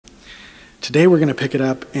Today we're going to pick it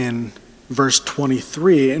up in verse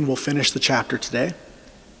 23, and we'll finish the chapter today.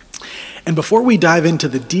 And before we dive into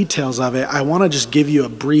the details of it, I want to just give you a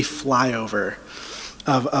brief flyover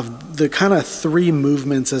of the kind of three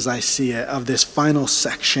movements as I see it of this final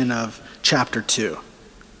section of chapter 2.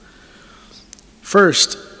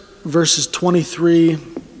 First, verses 23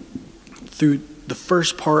 through the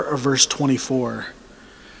first part of verse 24,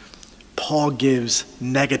 Paul gives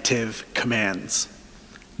negative commands.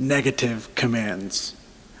 Negative commands.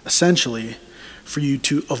 Essentially, for you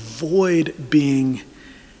to avoid being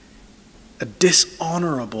a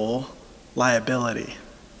dishonorable liability.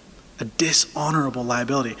 A dishonorable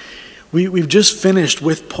liability. We've just finished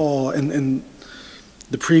with Paul in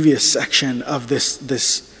the previous section of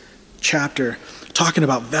this chapter talking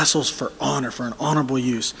about vessels for honor, for an honorable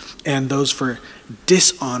use, and those for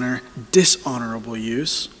dishonor, dishonorable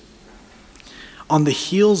use. On the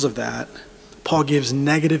heels of that, Paul gives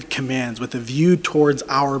negative commands with a view towards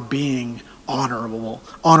our being honorable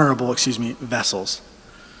vessels.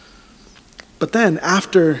 But then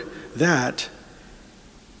after that,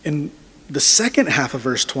 in the second half of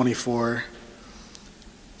verse 24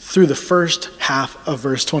 through the first half of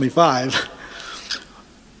verse 25,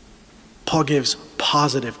 Paul gives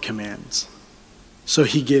positive commands. So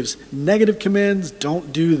he gives negative commands,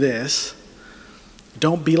 don't do this,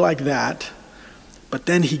 don't be like that. But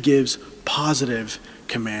then he gives positive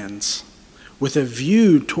commands with a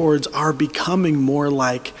view towards our becoming more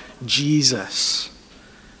like Jesus,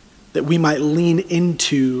 that we might lean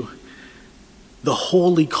into the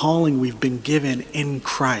holy calling we've been given in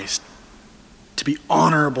Christ to be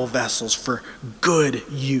honorable vessels for good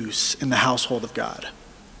use in the household of God.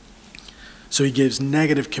 So he gives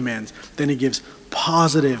negative commands, then he gives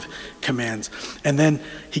positive commands, and then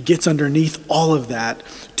he gets underneath all of that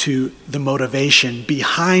to the motivation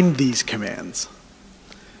behind these commands.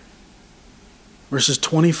 Verses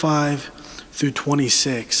 25 through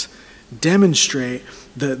 26 demonstrate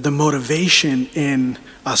the motivation in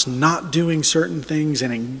us not doing certain things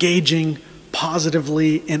and engaging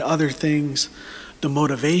positively in other things. The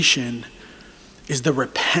motivation is the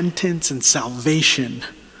repentance and salvation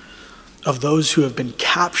of those who have been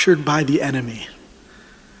captured by the enemy,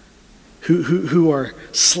 who are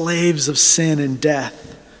slaves of sin and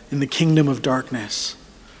death in the kingdom of darkness.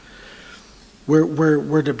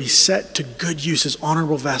 We're to be set to good use as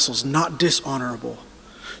honorable vessels, not dishonorable.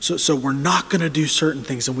 So we're not going to do certain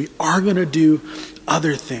things, and we are going to do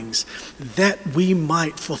other things that we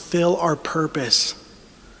might fulfill our purpose.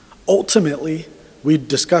 Ultimately, we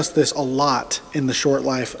discussed this a lot in the short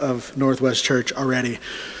life of Northwest Church already.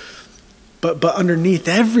 But underneath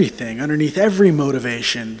everything, underneath every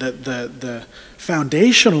motivation, the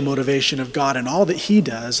foundational motivation of God and all that he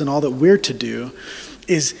does and all that we're to do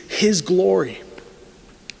is his glory.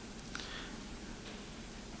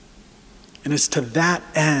 And it's to that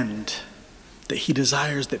end that he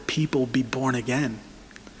desires that people be born again.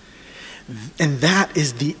 And that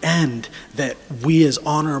is the end that we as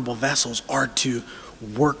honorable vessels are to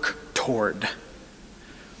work toward.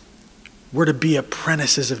 We're to be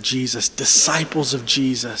apprentices of Jesus, disciples of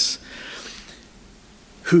Jesus,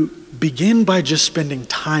 who begin by just spending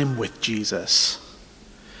time with Jesus.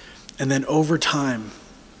 And then over time,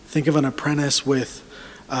 think of an apprentice with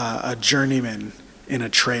a journeyman in a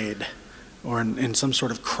trade or in some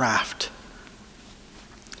sort of craft.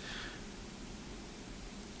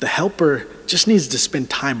 The helper just needs to spend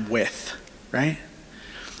time with, right?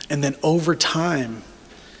 And then over time,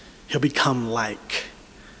 he'll become like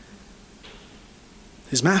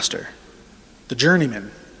his master, the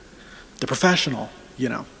journeyman, the professional,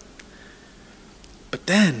 But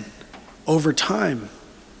then, over time,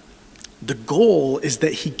 the goal is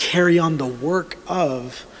that he carry on the work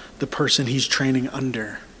of the person he's training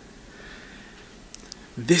under.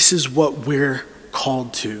 This is what we're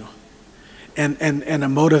called to. And a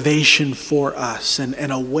motivation for us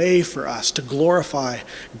and a way for us to glorify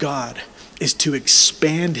God is to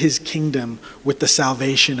expand his kingdom with the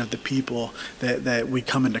salvation of the people that we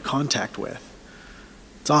come into contact with.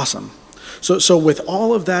 It's awesome. So with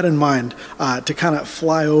all of that in mind, to kind of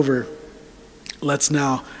fly over, let's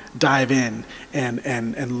now dive in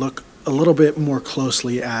and look a little bit more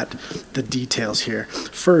closely at the details here.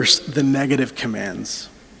 First, the negative commands.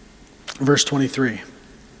 Verse 23.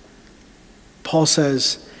 Paul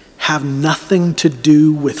says, have nothing to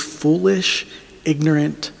do with foolish,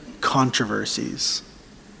 ignorant controversies.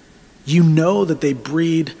 You know that they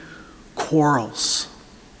breed quarrels.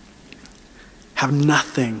 Have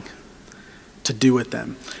nothing to do with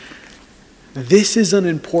them. This is an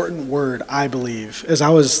important word, I believe. As I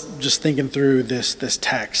was just thinking through this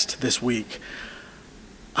text this week,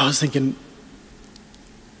 I was thinking,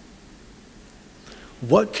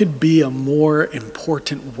 What could be a more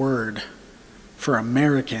important word for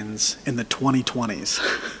Americans in the 2020s?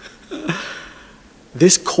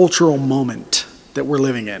 This cultural moment that we're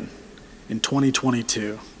living in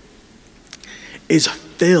 2022, is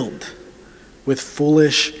filled with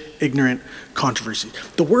foolish, ignorant controversy.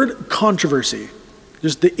 The word controversy,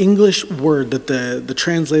 just the English word that the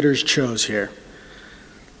translators chose here,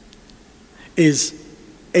 is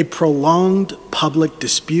a prolonged public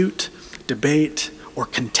dispute, debate, or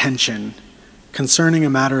contention concerning a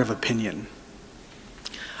matter of opinion.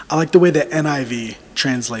 I like the way the NIV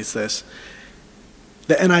translates this.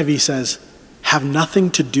 The NIV says, have nothing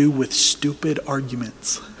to do with stupid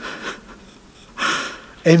arguments.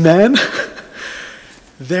 Amen?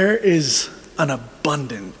 There is an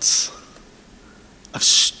abundance of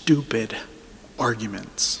stupid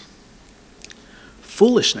arguments.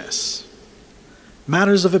 Foolishness.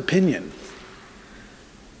 Matters of opinion.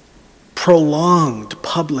 Prolonged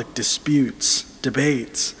public disputes,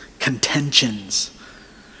 debates, contentions.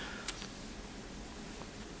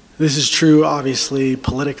 This is true, obviously,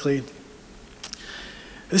 politically.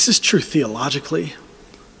 This is true theologically.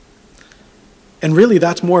 And really,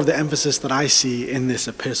 that's more of the emphasis that I see in this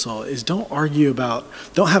epistle, is don't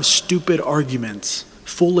have stupid arguments,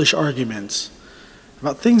 foolish arguments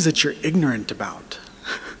about things that you're ignorant about.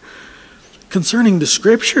 Concerning the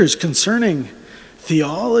scriptures, concerning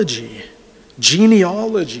theology,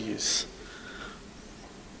 genealogies.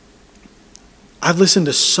 I've listened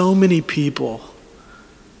to so many people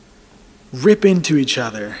rip into each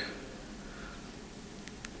other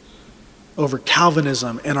over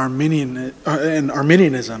Calvinism and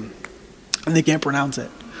Arminianism, and they can't pronounce it,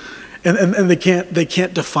 and they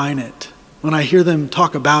can't define it. When I hear them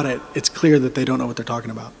talk about it, it's clear that they don't know what they're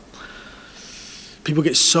talking about. People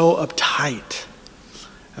get so uptight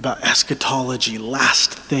about eschatology,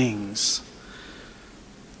 last things,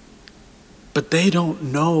 but they don't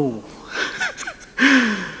know.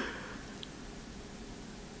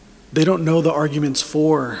 They don't know the arguments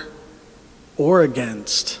for or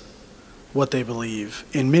against what they believe.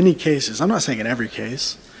 In many cases, I'm not saying in every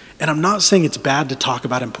case, and I'm not saying it's bad to talk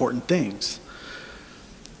about important things,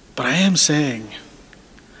 but I am saying,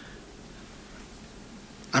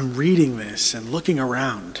 I'm reading this and looking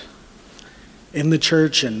around in the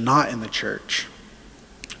church and not in the church.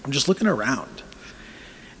 I'm just looking around,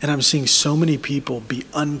 and I'm seeing so many people be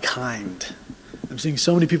unkind. I'm seeing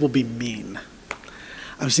so many people be mean.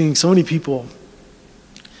 I'm seeing so many people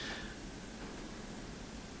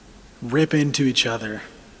rip into each other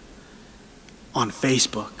on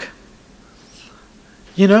Facebook.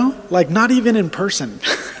 You know, like not even in person.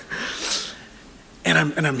 And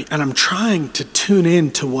I'm trying to tune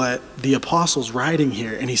in to what the apostle's writing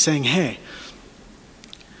here, and he's saying, hey,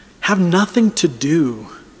 have nothing to do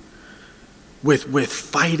with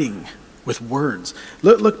fighting with words.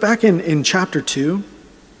 Look back in chapter 2.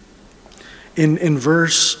 In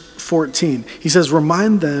verse 14, he says,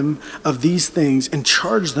 remind them of these things and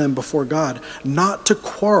charge them before God not to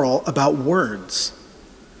quarrel about words.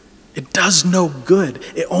 It does no good.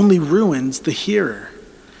 It only ruins the hearer.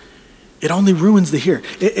 It only ruins the hearer.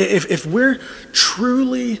 If we're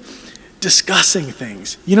truly discussing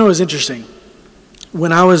things, you know, it's interesting.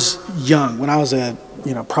 When I was young, when I was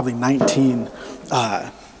probably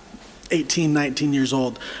 18, 19 years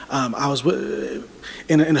old, I was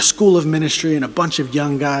in a school of ministry and a bunch of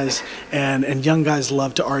young guys, and young guys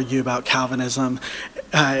love to argue about Calvinism.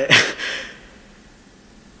 And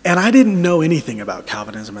I didn't know anything about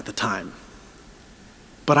Calvinism at the time.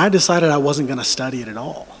 But I decided I wasn't going to study it at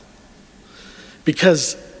all,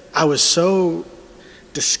 because I was so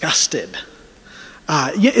disgusted.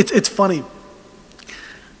 It's funny.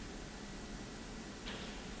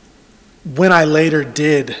 When I later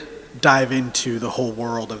did dive into the whole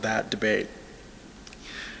world of that debate,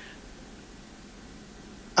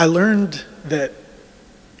 I learned that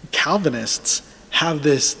Calvinists have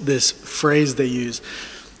this phrase they use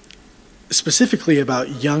specifically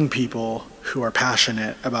about young people who are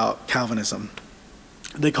passionate about Calvinism.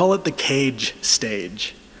 They call it the cage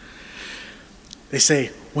stage. They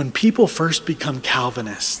say, when people first become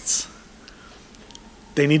Calvinists,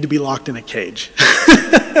 they need to be locked in a cage.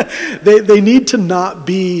 They need to not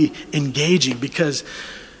be engaging, because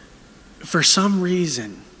for some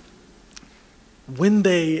reason, when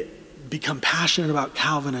they become passionate about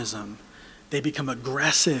Calvinism, they become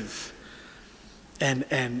aggressive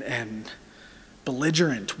and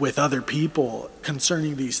belligerent with other people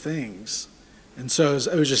concerning these things. And so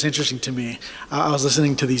it was just interesting to me. I was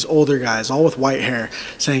listening to these older guys, all with white hair,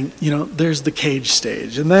 saying, there's the cage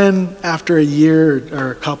stage. And then after a year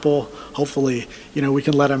or a couple, hopefully, we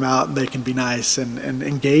can let them out and they can be nice and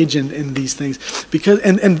engage in these things. Because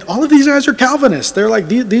and all of these guys are Calvinists. They're like,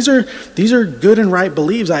 these are good and right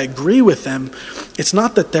beliefs. I agree with them. It's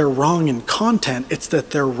not that they're wrong in content, it's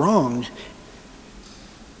that they're wrong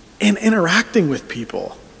in interacting with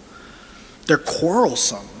people. They're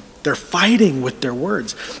quarrelsome. They're fighting with their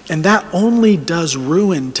words. And that only does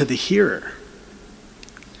ruin to the hearer.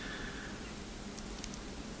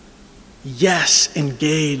 Yes,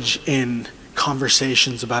 engage in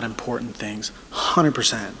conversations about important things,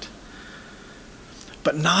 100%.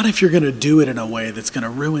 But not if you're going to do it in a way that's going to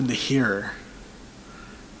ruin the hearer.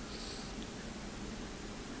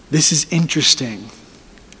 This is interesting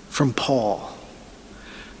from Paul,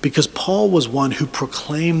 because Paul was one who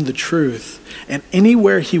proclaimed the truth, and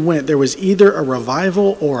anywhere he went, there was either a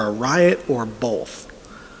revival or a riot or both.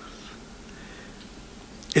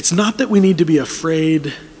 It's not that we need to be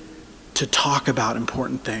afraid to talk about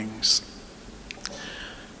important things.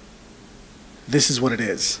 This is what it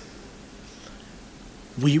is.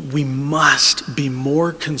 We must be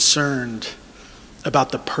more concerned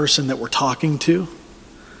about the person that we're talking to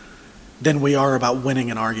than we are about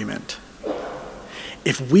winning an argument.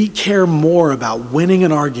 If we care more about winning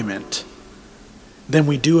an argument than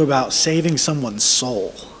we do about saving someone's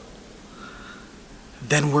soul,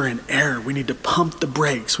 then we're in error. We need to pump the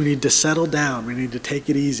brakes. We need to settle down. We need to take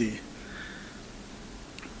it easy.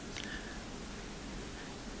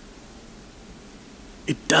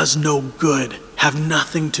 It does no good. Have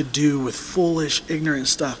nothing to do with foolish, ignorant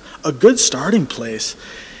stuff. A good starting place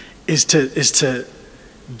is to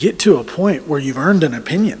get to a point where you've earned an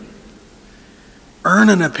opinion. Earn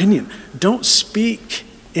an opinion. Don't speak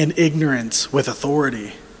in ignorance with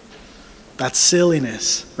authority. That's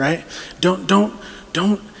silliness, right?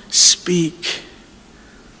 Don't speak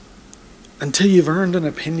until you've earned an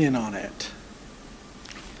opinion on it.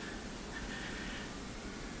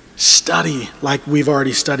 Study like we've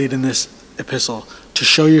already studied in this epistle to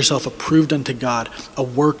show yourself approved unto God, a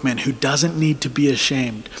workman who doesn't need to be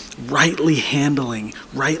ashamed, rightly handling,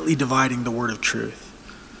 rightly dividing the word of truth.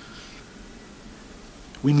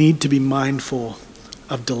 We need to be mindful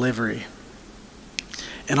of delivery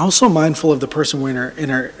and also mindful of the person we're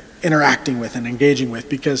interacting with and engaging with,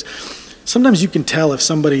 because sometimes you can tell if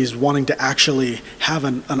somebody's wanting to actually have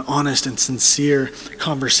an honest and sincere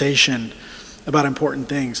conversation about important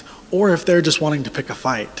things, or if they're just wanting to pick a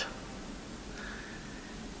fight.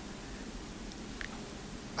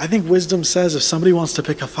 I think wisdom says if somebody wants to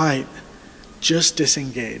pick a fight, just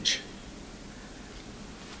disengage.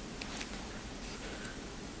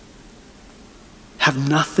 Have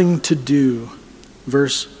nothing to do,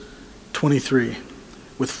 verse 23,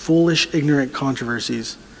 with foolish, ignorant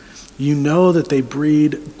controversies. You know that they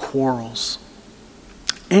breed quarrels.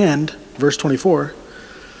 And, verse 24,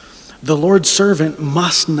 the Lord's servant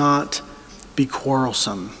must not be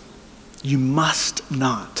quarrelsome. You must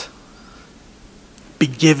not be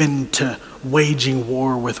given to waging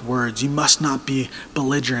war with words. You must not be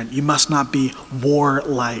belligerent. You must not be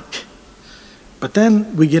warlike. But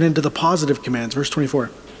then we get into the positive commands. Verse 24.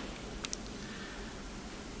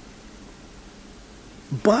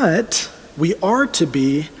 But we are to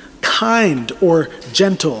be kind or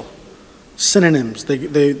gentle. Synonyms.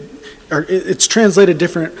 It's translated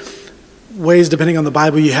different ways depending on the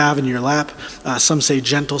Bible you have in your lap. Some say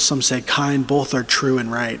gentle, some say kind. Both are true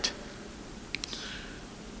and right.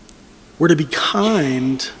 We're to be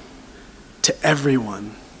kind to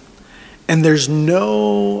everyone. And there's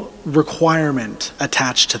no requirement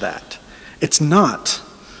attached to that. It's not.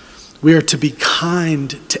 We are to be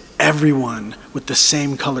kind to everyone with the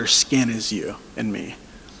same color skin as you and me.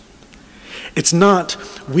 It's not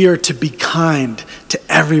we are to be kind to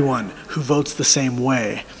everyone who votes the same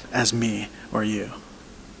way as me or you.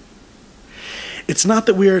 It's not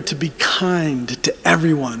that we are to be kind to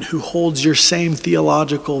everyone who holds your same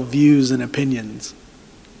theological views and opinions.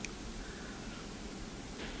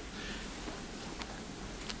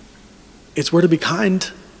 It's we're to be kind,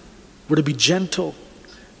 we're to be gentle,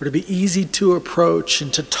 we're to be easy to approach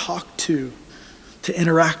and to talk to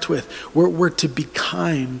interact with. We're to be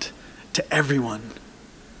kind to everyone.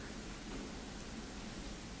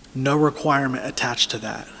 No requirement attached to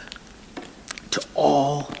that. To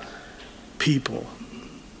all people.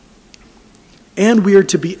 And we are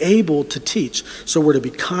to be able to teach. So we're to be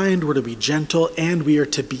kind, we're to be gentle, and we are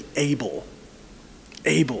to be able.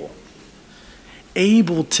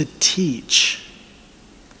 Able to teach.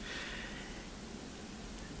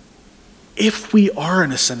 If we are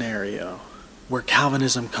in a scenario where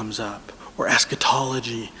Calvinism comes up, or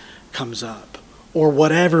eschatology comes up, or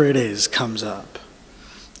whatever it is comes up,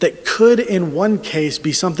 that could in one case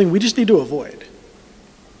be something we just need to avoid.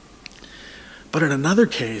 But in another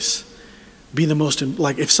case, be the most,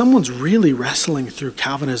 like if someone's really wrestling through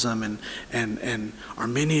Calvinism and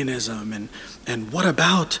Arminianism and what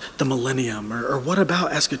about the millennium or what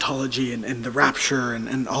about eschatology and the rapture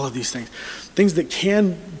and all of these things that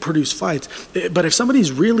can produce fights. But if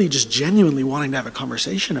somebody's really just genuinely wanting to have a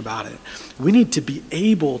conversation about it, we need to be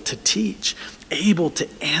able to teach, able to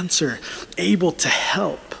answer, able to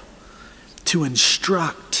help, to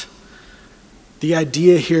instruct. The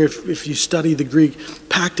idea here, if you study the Greek,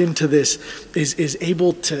 packed into this is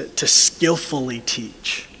able to skillfully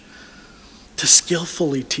teach. To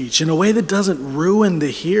skillfully teach in a way that doesn't ruin the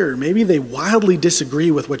hearer. Maybe they wildly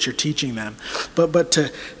disagree with what you're teaching them, but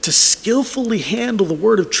to skillfully handle the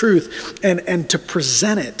word of truth and to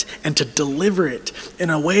present it and to deliver it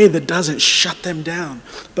in a way that doesn't shut them down,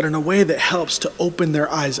 but in a way that helps to open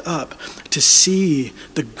their eyes up to see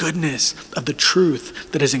the goodness of the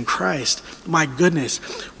truth that is in Christ. My goodness,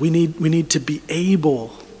 we need to be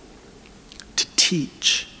able to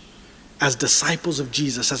teach as disciples of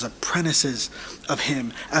Jesus, as apprentices of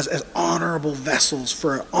him, as honorable vessels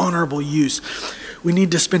for honorable use. We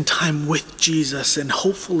need to spend time with Jesus, and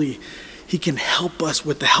hopefully he can help us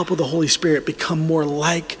with the help of the Holy Spirit become more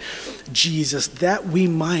like Jesus, that we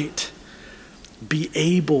might be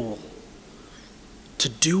able to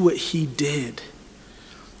do what he did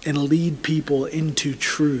and lead people into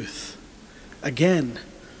truth. Again,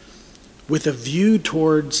 with a view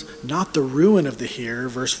towards not the ruin of the hearer,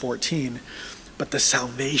 verse 14, but the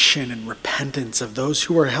salvation and repentance of those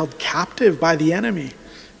who are held captive by the enemy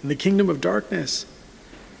in the kingdom of darkness.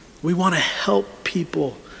 We want to help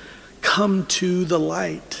people come to the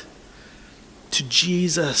light, to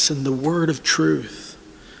Jesus and the word of truth.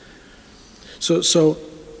 So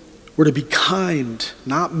we're to be kind,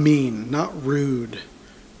 not mean, not rude,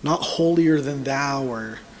 not holier than thou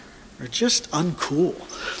or just uncool.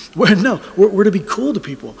 We're to be cool to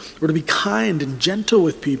people. We're to be kind and gentle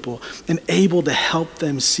with people and able to help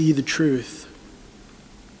them see the truth.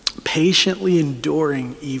 Patiently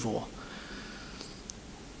enduring evil.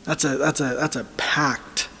 That's a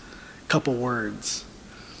packed couple words.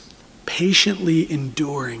 Patiently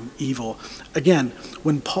enduring evil. Again,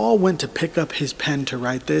 when Paul went to pick up his pen to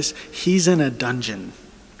write this, he's in a dungeon.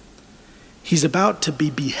 He's about to be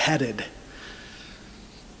beheaded.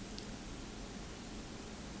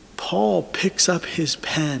 Paul picks up his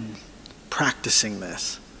pen practicing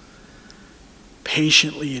this.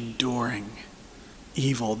 Patiently enduring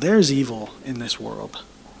evil. There's evil in this world.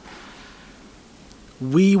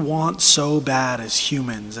 We want so bad as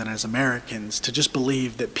humans and as Americans to just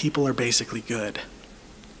believe that people are basically good.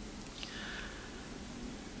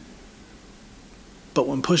 But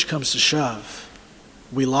when push comes to shove,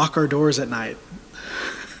 we lock our doors at night.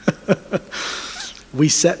 We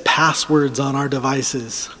set passwords on our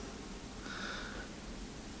devices.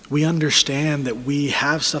 We understand that we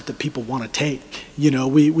have stuff that people want to take.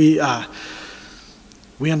 We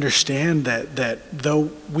understand that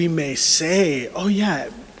though we may say, oh yeah,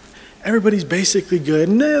 everybody's basically good.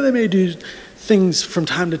 No, they may do things from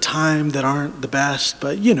time to time that aren't the best,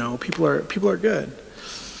 but people are good.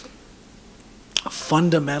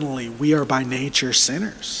 Fundamentally, we are by nature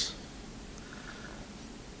sinners.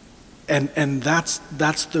 And that's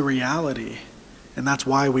the reality. And that's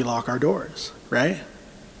why we lock our doors, right?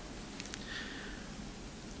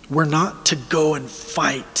 We're not to go and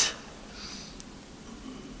fight,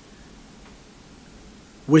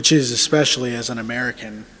 which is, especially as an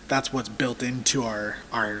American, that's what's built into our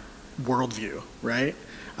worldview, right?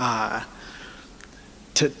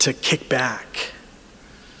 To kick back.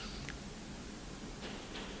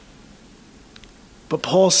 But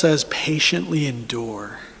Paul says, patiently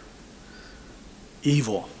endure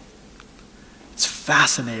evil. It's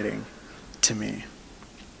fascinating to me.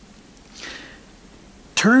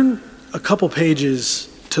 Turn a couple pages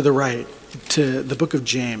to the right to the book of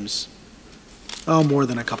James. Oh, more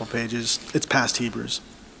than a couple pages. It's past Hebrews.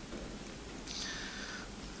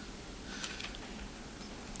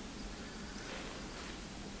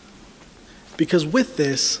 Because with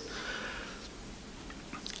this,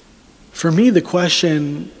 for me, the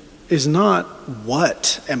question is not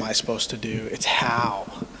what am I supposed to do, it's how.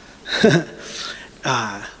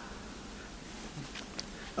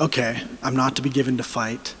 Okay, I'm not to be given to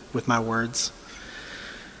fight with my words.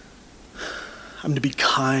 I'm to be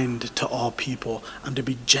kind to all people. I'm to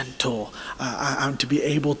be gentle. I'm to be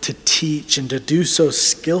able to teach and to do so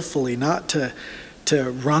skillfully, not to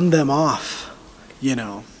run them off,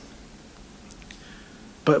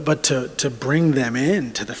 but to bring them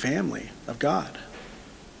into the family of God.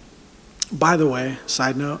 By the way,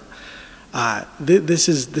 side note, this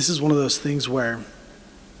is one of those things where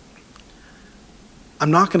I'm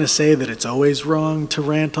not going to say that it's always wrong to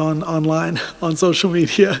rant online on social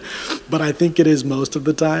media, but I think it is most of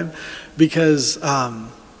the time, because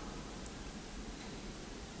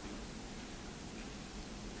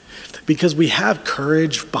we have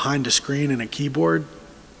courage behind a screen and a keyboard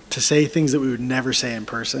to say things that we would never say in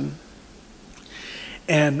person.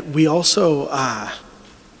 And we also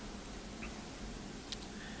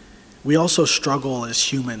struggle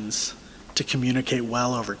as humans to communicate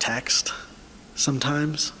well over text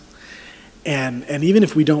sometimes. And even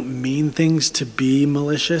if we don't mean things to be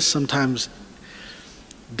malicious, sometimes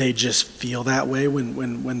they just feel that way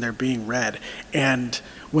when they're being read. And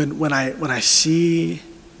when I see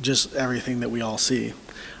just everything that we all see,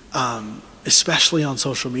 especially on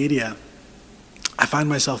social media, I find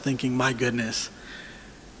myself thinking, my goodness,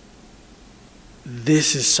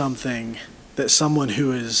 this is something that someone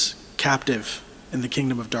who is captive in the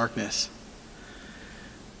kingdom of darkness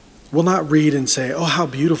will not read and say, oh, how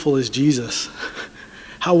beautiful is Jesus?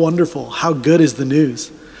 How wonderful, how good is the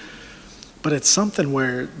news? But it's something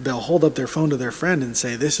where they'll hold up their phone to their friend and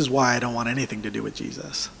say, this is why I don't want anything to do with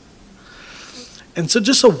Jesus. And so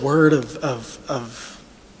just a word of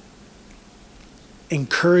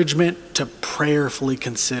encouragement to prayerfully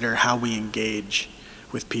consider how we engage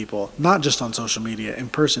with people, not just on social media, in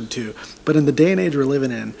person too, but in the day and age we're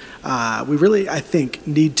living in, we really, I think,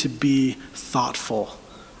 need to be thoughtful.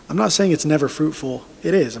 I'm not saying it's never fruitful.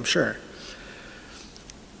 It is, I'm sure.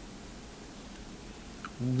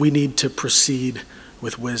 We need to proceed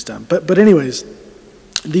with wisdom. But anyways,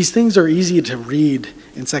 these things are easy to read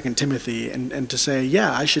in 2 Timothy and to say,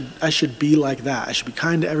 yeah, I should be like that. I should be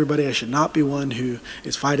kind to everybody. I should not be one who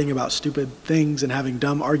is fighting about stupid things and having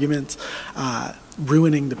dumb arguments,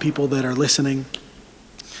 ruining the people that are listening,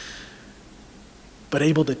 but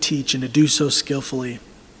able to teach and to do so skillfully,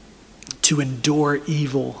 to endure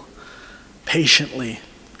evil patiently.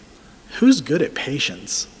 Who's good at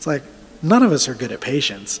patience? It's like, none of us are good at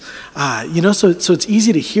patience. So it's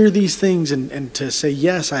easy to hear these things and to say,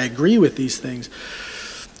 yes, I agree with these things.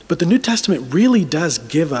 But the New Testament really does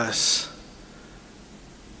give us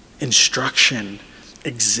instruction,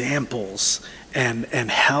 examples, and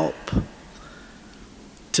help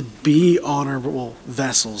to be honorable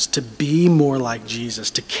vessels, to be more like Jesus,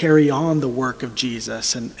 to carry on the work of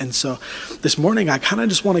Jesus. And so this morning, I kind of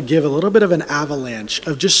just want to give a little bit of an avalanche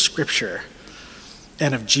of just scripture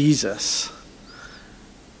and of Jesus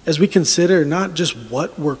as we consider not just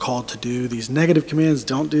what we're called to do, these negative commands,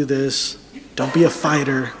 don't do this, don't be a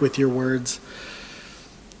fighter with your words,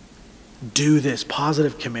 do this,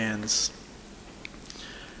 positive commands,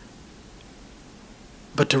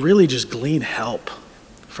 but to really just glean help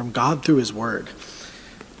from God through his word.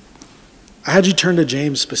 I had you turn to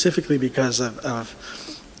James specifically because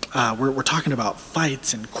we're talking about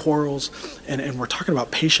fights and quarrels, and we're talking about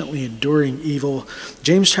patiently enduring evil.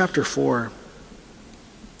 James chapter 4,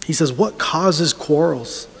 he says, what causes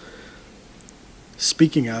quarrels?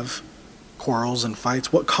 Speaking of quarrels and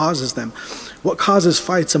fights, what causes them? What causes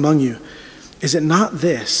fights among you? Is it not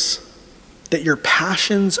this, that your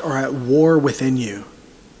passions are at war within you?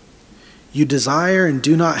 You desire and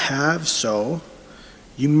do not have, so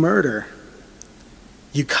you murder.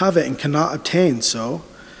 You covet and cannot obtain, so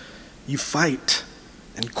you fight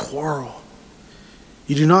and quarrel.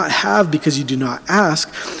 You do not have because you do not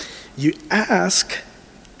ask. You ask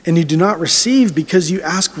and you do not receive because you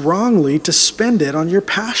ask wrongly to spend it on your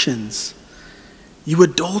passions. You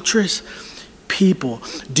adulterous people,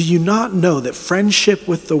 do you not know that friendship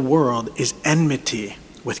with the world is enmity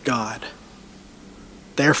with God?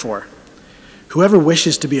 Therefore, whoever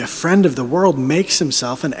wishes to be a friend of the world makes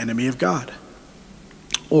himself an enemy of God.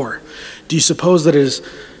 Or do you suppose that it is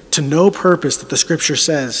to no purpose that the scripture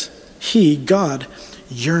says, he, God,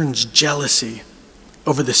 yearns jealousy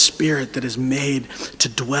over the spirit that is made to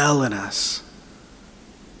dwell in us?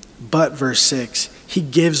 But, verse 6, he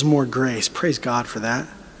gives more grace. Praise God for that.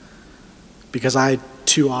 Because I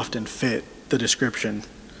too often fit the description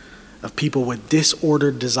of people with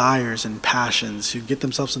disordered desires and passions who get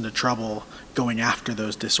themselves into trouble going after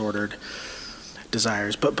those disordered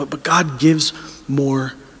desires. But God gives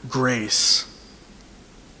more grace.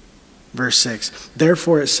 Verse 6,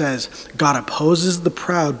 therefore it says, God opposes the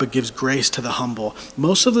proud but gives grace to the humble.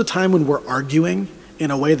 Most of the time when we're arguing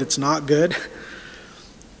in a way that's not good,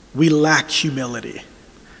 we lack humility.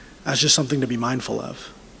 That's just something to be mindful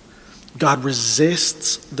of. God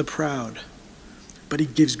resists the proud, but he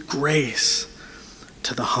gives grace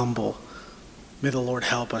to the humble. May the Lord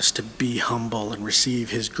help us to be humble and receive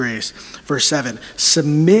his grace. Verse 7,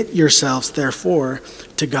 submit yourselves, therefore,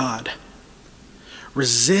 to God.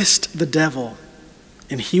 Resist the devil,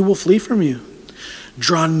 and he will flee from you.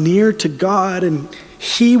 Draw near to God, and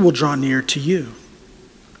he will draw near to you.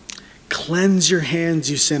 Cleanse your hands,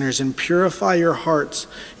 you sinners, and purify your hearts,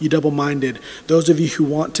 you double-minded. Those of you who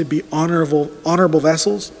want to be honorable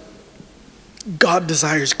vessels, God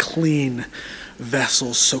desires clean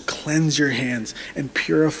vessels. So cleanse your hands and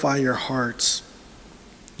purify your hearts,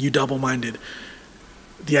 you double-minded.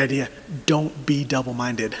 The idea, don't be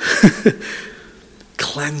double-minded.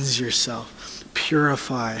 Cleanse yourself.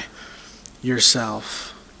 Purify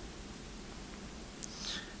yourself.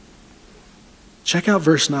 Check out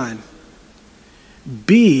verse 9.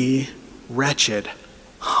 Be wretched.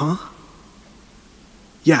 Huh?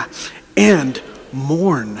 Yeah. And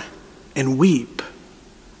mourn and weep.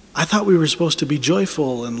 I thought we were supposed to be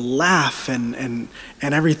joyful and laugh and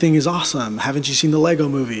everything is awesome. Haven't you seen the Lego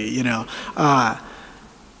movie?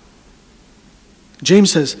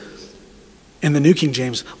 James says, in the New King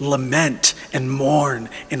James, lament and mourn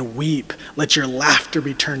and weep. Let your laughter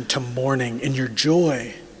be turned to mourning and your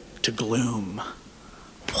joy to gloom.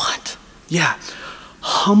 What? Yeah.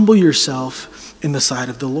 Humble yourself in the sight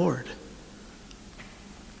of the Lord.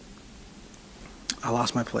 I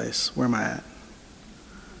lost my place. Where am I at?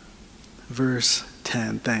 Verse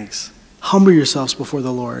 10. Thanks. Humble yourselves before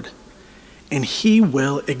the Lord, and he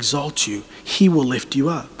will exalt you. He will lift you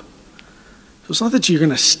up. So it's not that you're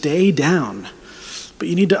going to stay down, but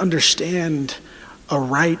you need to understand a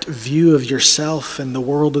right view of yourself and the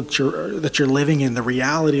world that you're living in, the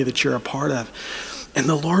reality that you're a part of. And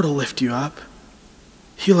the Lord will lift you up.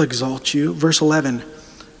 He'll exalt you. Verse 11,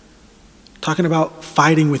 talking about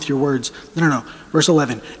fighting with your words. No. Verse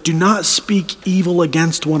 11, do not speak evil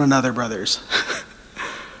against one another, brothers.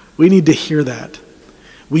 We need to hear that.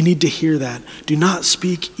 We need to hear that. Do not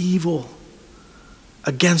speak evil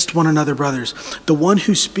against one another, brothers. The one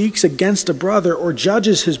who speaks against a brother or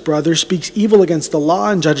judges his brother speaks evil against the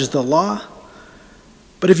law and judges the law.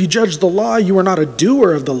 But if you judge the law, you are not a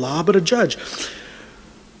doer of the law, but a judge.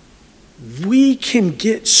 We can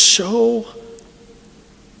get so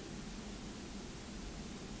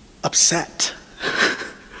upset,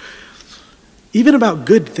 even about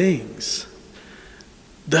good things,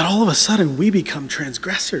 that all of a sudden we become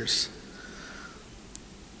transgressors.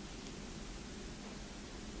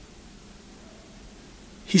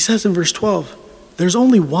 He says in verse 12, there's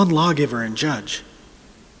only one lawgiver and judge,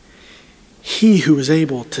 he who is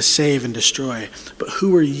able to save and destroy. But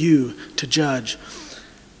who are you to judge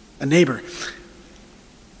a neighbor?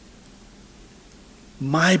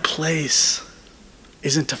 My place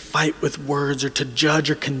isn't to fight with words or to judge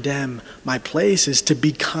or condemn. My place is to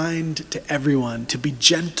be kind to everyone, to be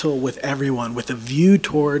gentle with everyone, with a view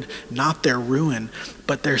toward not their ruin,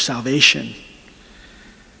 but their salvation,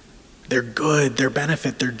 their good, their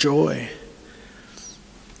benefit, their joy.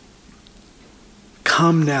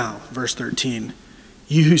 Come now, verse 13,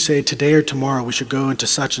 you who say today or tomorrow we should go into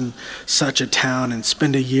such and such a town and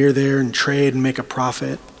spend a year there and trade and make a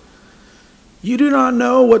profit. You do not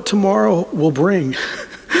know what tomorrow will bring.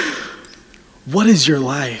 What is your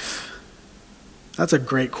life? That's a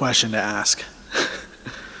great question to ask.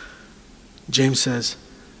 James says,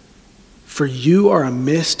 for you are a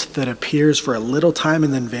mist that appears for a little time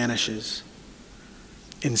and then vanishes.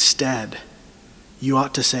 Instead, you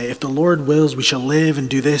ought to say, if the Lord wills, we shall live and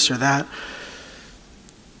do this or that.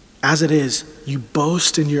 As it is, you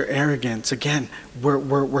boast in your arrogance. Again,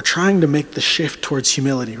 we're trying to make the shift towards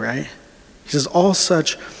humility, right? He says, all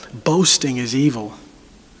such boasting is evil.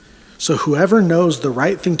 So whoever knows the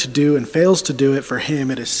right thing to do and fails to do it, for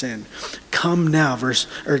him it is sin. Come now,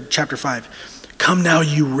 chapter 5. Come now,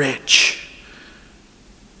 you rich.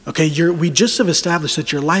 Okay, we just have established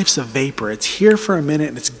that your life's a vapor. It's here for a minute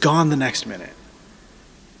and it's gone the next minute.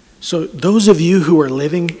 So those of you who are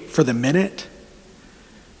living for the minute,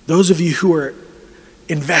 those of you who are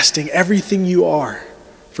investing everything you are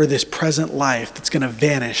for this present life that's going to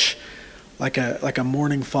vanish like a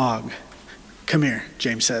morning fog. Come here,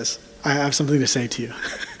 James says. I have something to say to you.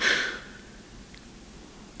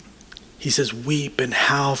 He says, weep and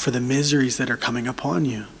howl for the miseries that are coming upon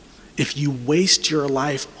you. If you waste your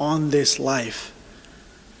life on this life,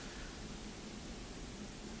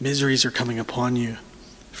 miseries are coming upon you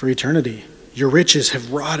for eternity. Your riches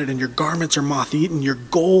have rotted and your garments are moth-eaten. Your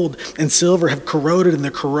gold and silver have corroded and the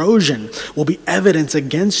corrosion will be evidence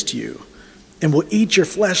against you and will eat your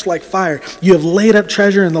flesh like fire. You have laid up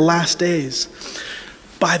treasure in the last days.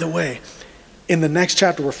 By the way, in the next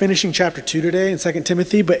chapter, we're finishing chapter 2 today in 2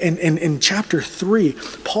 Timothy, but in chapter 3,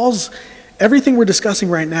 Paul's Everything we're discussing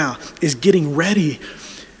right now is getting ready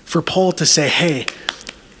for Paul to say, hey,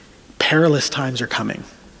 perilous times are coming.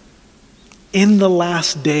 In the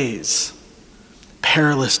last days,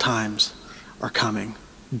 perilous times are coming.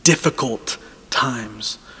 Difficult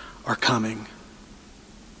times are coming.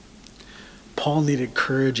 Paul needed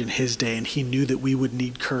courage in his day, and he knew that we would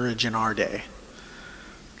need courage in our day.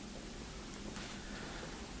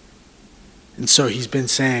 And so he's been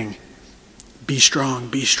saying, be strong,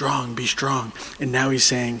 be strong, be strong. And now he's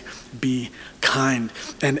saying, be kind.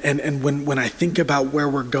 And when I think about where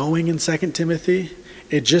we're going in 2 Timothy,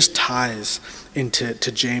 it just ties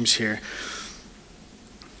into James here.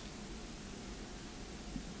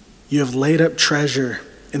 You have laid up treasure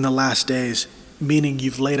in the last days, meaning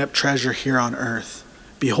you've laid up treasure here on earth.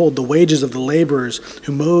 Behold, the wages of the laborers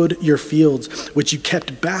who mowed your fields, which you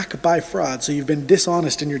kept back by fraud. So you've been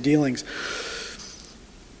dishonest in your dealings.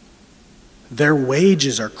 Their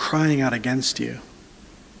wages are crying out against you.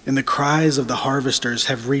 And the cries of the harvesters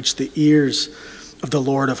have reached the ears of the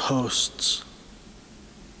Lord of hosts.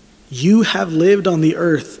 You have lived on the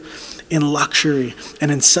earth in luxury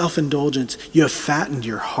and in self-indulgence. You have fattened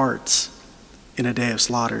your hearts in a day of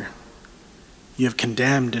slaughter. You have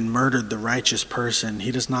condemned and murdered the righteous person.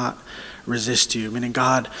 He does not resist you. Meaning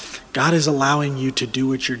God is allowing you to do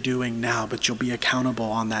what you're doing now, but you'll be accountable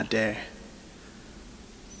on that day.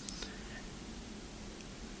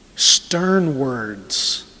 Stern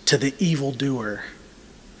words to the evildoer.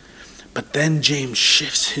 But then James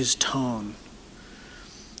shifts his tone.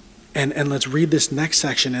 And let's read this next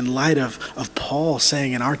section in light of Paul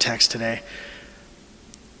saying in our text today,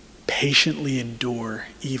 patiently endure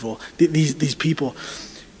evil. These people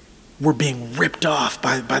were being ripped off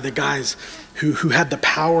by the guys who had the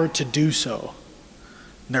power to do so.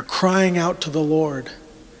 And they're crying out to the Lord.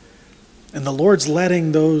 And the Lord's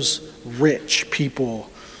letting those rich people,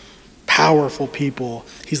 powerful people,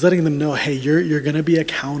 he's letting them know, hey, you're going to be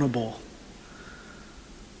accountable.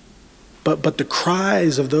 But the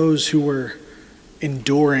cries of those who were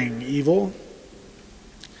enduring evil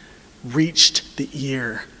reached the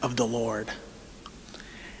ear of the Lord.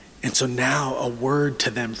 And so now a word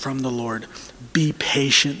to them from the Lord. Be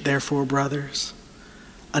patient, therefore, brothers,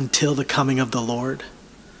 until the coming of the Lord.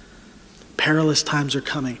 Perilous times are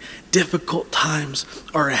coming. Difficult times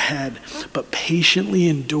are ahead. But patiently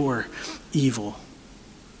endure evil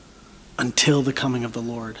until the coming of the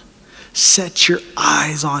Lord. Set your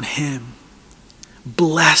eyes on him.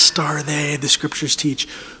 Blessed are they, the scriptures teach,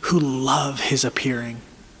 who love his appearing,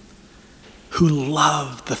 who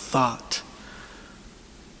love the thought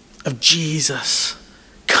of Jesus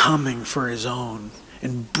coming for his own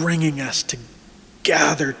and bringing us to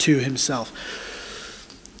gather to himself.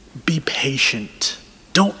 Be patient.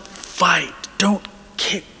 Don't fight. Don't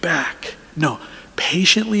kick back. No,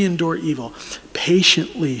 patiently endure evil.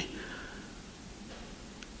 Patiently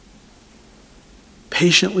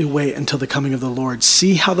wait until the coming of the Lord.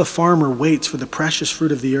 See how the farmer waits for the precious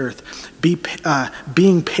fruit of the earth,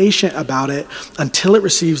 being patient about it until it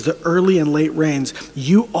receives the early and late rains.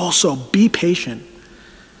 You also be patient.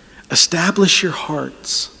 Establish your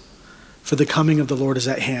hearts, for the coming of the Lord is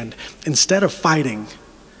at hand. Instead of fighting,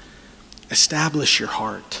 establish your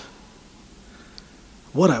heart.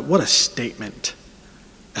 What a statement.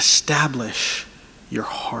 Establish your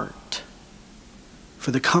heart. For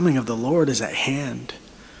the coming of the Lord is at hand.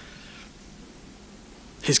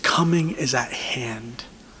 His coming is at hand.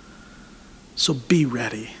 So be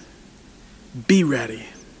ready. Be ready.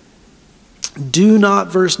 Do not,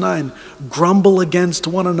 verse 9, grumble against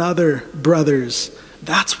one another, brothers.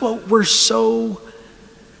 That's what we're so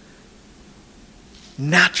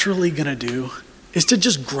naturally going to do, is to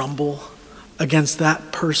just grumble against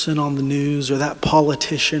that person on the news or that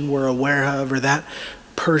politician we're aware of or that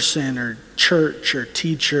person or church or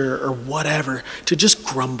teacher or whatever, to just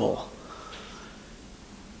grumble.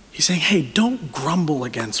 He's saying, hey, don't grumble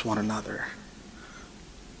against one another.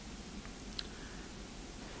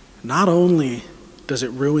 Not only does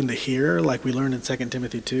it ruin the hearer, like we learned in 2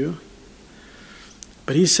 Timothy 2,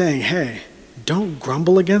 but he's saying, hey, don't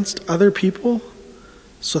grumble against other people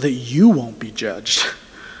so that you won't be judged.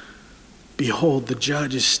 Behold, the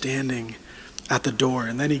judge is standing at the door.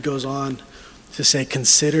 And then he goes on to say,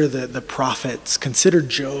 consider the prophets, consider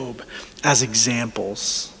Job as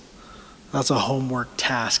examples. That's a homework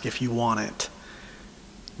task if you want it.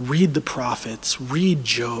 Read the prophets, read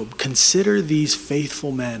Job, consider these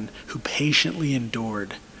faithful men who patiently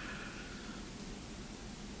endured.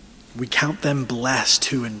 We count them blessed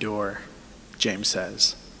who endure, James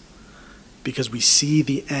says, because we see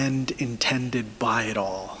the end intended by it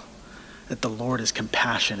all, that the Lord is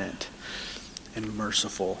compassionate and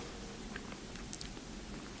merciful.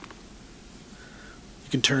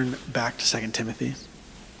 You can turn back to 2 Timothy.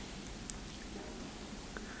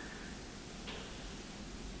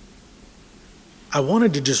 I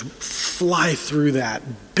wanted to just fly through that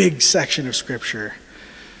big section of Scripture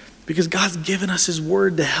because God's given us His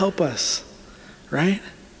Word to help us, right?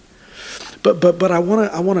 But I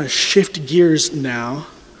want to shift gears now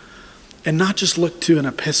and not just look to an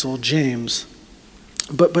epistle, James,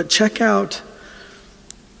 but check out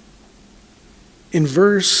in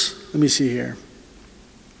verse, let me see here,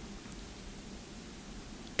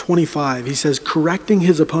 25. He says, correcting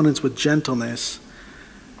his opponents with gentleness.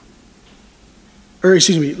 Or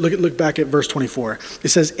excuse me, look back at verse 24. It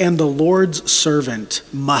says, and the Lord's servant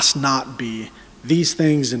must not be these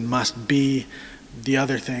things and must be the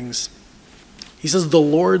other things. He says the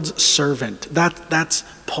Lord's servant. That's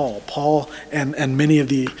Paul. Paul and many of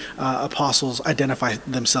the apostles identify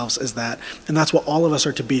themselves as that. And that's what all of us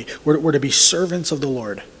are to be. We're to be servants of the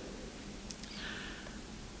Lord.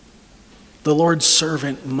 The Lord's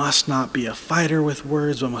servant must not be a fighter with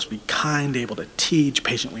words, but must be kind, able to teach,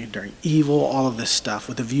 patiently enduring evil, all of this stuff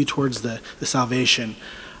with a view towards the salvation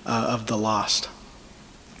of the lost.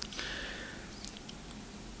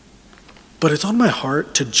 But it's on my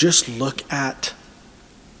heart to just look at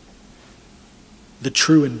the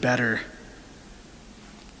true and better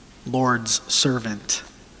Lord's servant,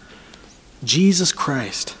 Jesus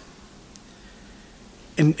Christ.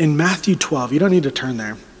 In Matthew 12, you don't need to turn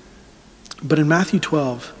there, but in Matthew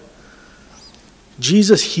 12,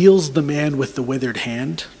 Jesus heals the man with the withered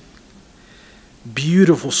hand.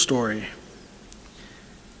 Beautiful story.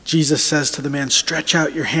 Jesus says to the man, stretch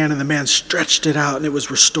out your hand, and the man stretched it out and it was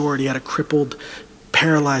restored. He had a crippled,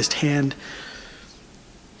 paralyzed hand.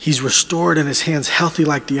 He's restored and his hand's healthy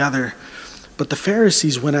like the other. But the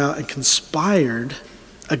Pharisees went out and conspired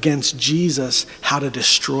against Jesus how to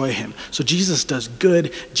destroy him. So Jesus does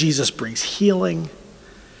good. Jesus brings healing.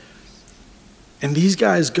 And these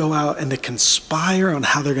guys go out and they conspire on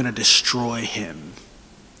how they're going to destroy him.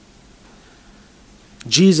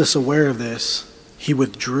 Jesus, aware of this, he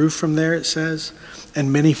withdrew from there, it says,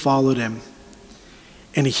 and many followed him.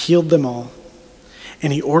 And he healed them all.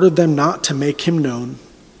 And he ordered them not to make him known.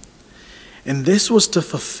 And this was to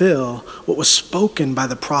fulfill what was spoken by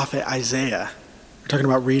the prophet Isaiah. We're talking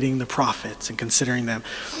about reading the prophets and considering them.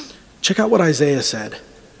 Check out what Isaiah said.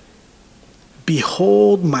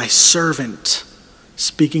 Behold my servant.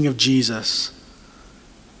 Speaking of Jesus,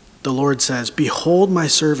 the Lord says, behold my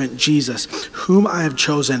servant Jesus, whom I have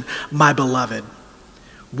chosen, my beloved,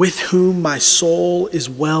 with whom my soul is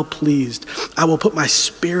well pleased. I will put my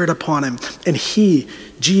spirit upon him, and he,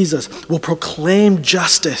 Jesus, will proclaim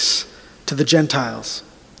justice to the Gentiles.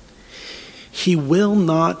 He will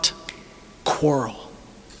not quarrel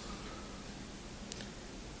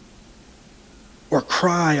or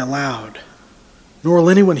cry aloud, nor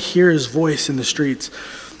will anyone hear his voice in the streets.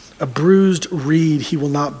 A bruised reed he will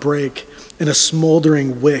not break, and a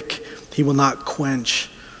smoldering wick he will not quench,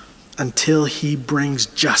 until he brings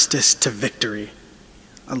justice to victory.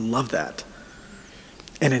 I love that.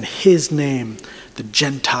 And in his name, the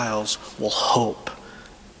Gentiles will hope.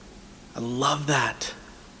 I love that.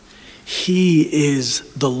 He is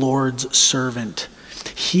the Lord's servant.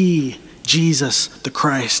 He, Jesus the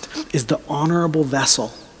Christ, is the honorable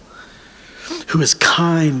vessel who is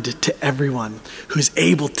kind to everyone, who is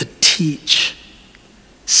able to teach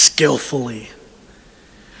skillfully,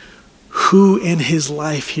 who in his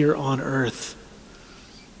life here on earth,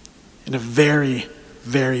 in a very,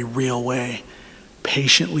 very real way,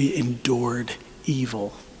 patiently endured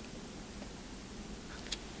evil.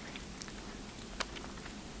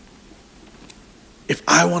 If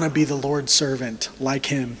I want to be the Lord's servant like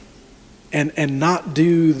him, and not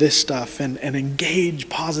do this stuff and engage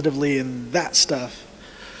positively in that stuff,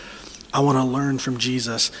 I want to learn from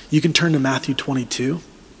Jesus. You can turn to Matthew 22.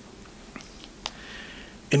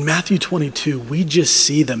 In Matthew 22, we just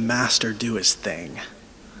see the master do his thing.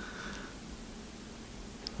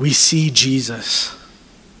 We see Jesus.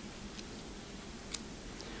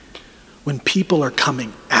 When people are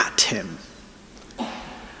coming at him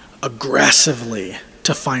aggressively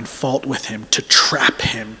to find fault with him, to trap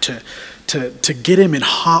him, to get him in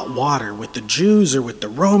hot water with the Jews or with the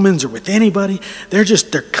Romans or with anybody, they're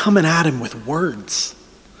coming at him with words,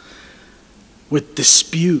 with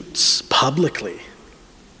disputes publicly.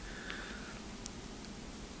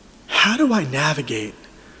 How do I navigate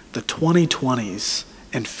the 2020s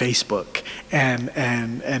and Facebook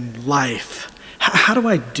and life? How do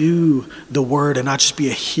I do the word and not just be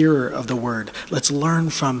a hearer of the word? Let's learn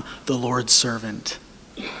from the Lord's servant.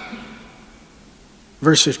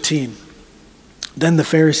 Verse 15. Then the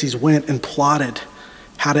Pharisees went and plotted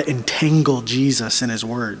how to entangle Jesus in his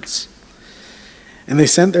words. And they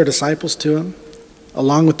sent their disciples to him,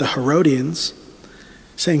 along with the Herodians,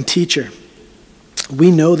 saying, "Teacher,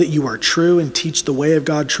 we know that you are true and teach the way of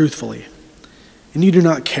God truthfully, and you do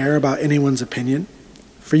not care about anyone's opinion,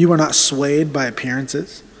 for you are not swayed by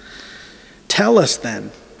appearances. Tell us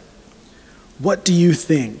then, what do you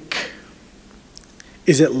think?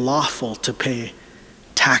 Is it lawful to pay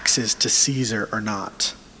taxes to Caesar or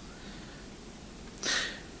not?"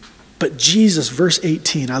 But Jesus, verse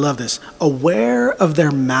 18, I love this, aware of their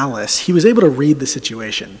malice, he was able to read the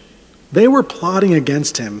situation. They were plotting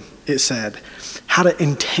against him, it said, how to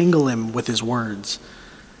entangle him with his words.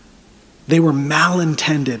 They were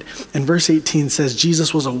malintended. And verse 18 says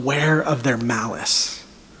Jesus was aware of their malice.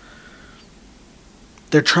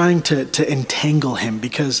 They're trying to entangle him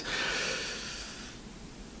because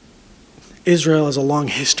Israel has a long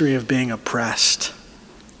history of being oppressed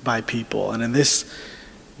by people. And in this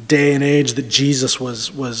day and age that Jesus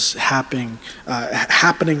was happening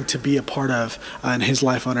to be a part of in his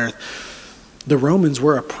life on earth, the Romans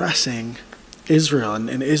were oppressing Israel,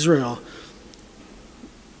 and Israel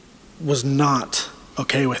was not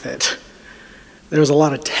okay with it. There was a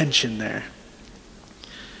lot of tension there.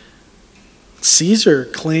 Caesar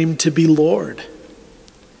claimed to be Lord,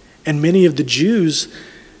 and many of the Jews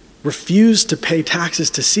refused to pay taxes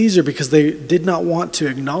to Caesar because they did not want to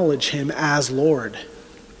acknowledge him as Lord.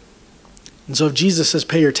 And so if Jesus says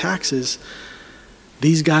pay your taxes,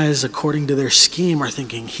 these guys, according to their scheme, are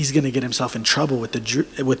thinking he's going to get himself in trouble with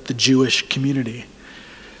the Jewish community.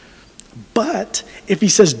 But if he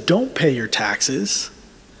says don't pay your taxes,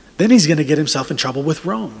 then he's going to get himself in trouble with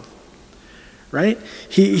Rome, right?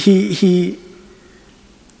 He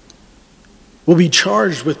will be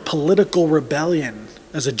charged with political rebellion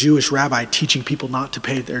as a Jewish rabbi, teaching people not to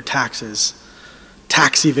pay their taxes,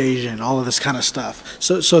 tax evasion, all of this kind of stuff.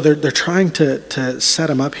 So they're trying to set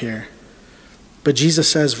him up here. But Jesus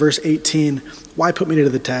says, verse 18, "Why put me to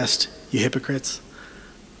the test, you hypocrites?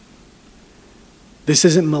 This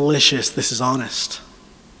isn't malicious, this is honest.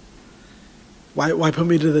 Why put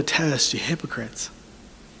me to the test, you hypocrites?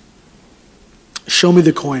 Show me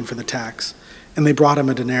the coin for the tax." And they brought him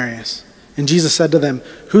a denarius. And Jesus said to them,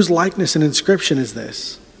 "Whose likeness and inscription is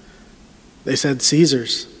this?" They said,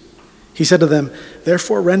 "Caesar's." He said to them,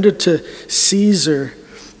 "Therefore render to Caesar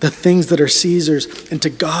the things that are Caesar's, and to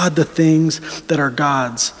God the things that are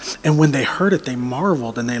God's." And when they heard it, they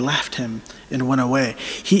marveled, and they left him and went away.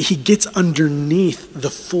 He gets underneath the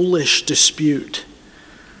foolish dispute.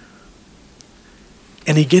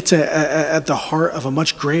 And he gets at the heart of a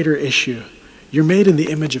much greater issue. You're made in the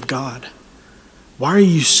image of God. Why are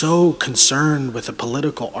you so concerned with a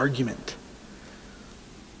political argument?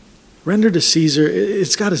 Render to Caesar,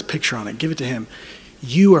 it's got his picture on it. Give it to him.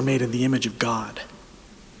 You are made in the image of God.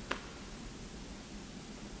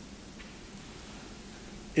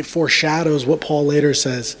 It foreshadows what Paul later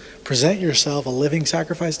says, present yourself a living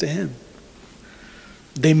sacrifice to him.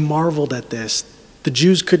 They marveled at this. The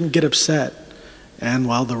Jews couldn't get upset. And,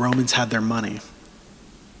 well, the Romans had their money.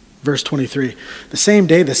 Verse 23, the same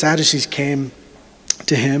day the Sadducees came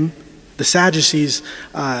to him. The Sadducees,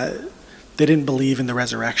 they didn't believe in the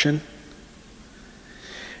resurrection.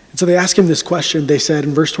 And so they asked him this question. They said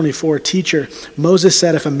in verse 24, "Teacher, Moses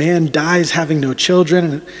said if a man dies having no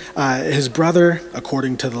children, his brother,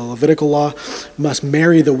 according to the Levitical law, must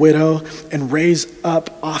marry the widow and raise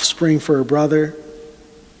up offspring for her brother."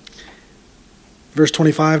 Verse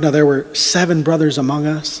 25, "Now there were 7 brothers among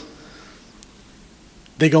us."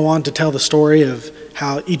 They go on to tell the story of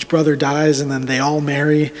how each brother dies and then they all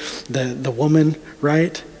marry the woman,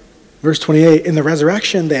 right? Verse 28, in the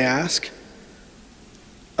resurrection they ask,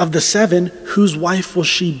 "Of the 7, whose wife will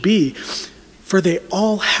she be? For they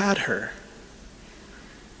all had her."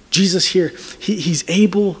 Jesus here, he's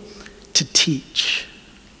able to teach.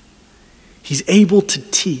 He's able to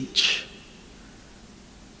teach.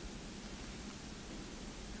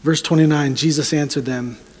 Verse 29, Jesus answered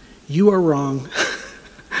them, "You are wrong.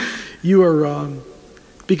 You are wrong,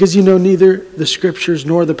 because you know neither the scriptures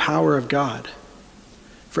nor the power of God.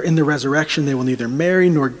 For in the resurrection they will neither marry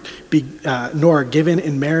nor are given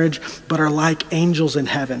in marriage, but are like angels in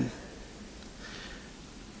heaven.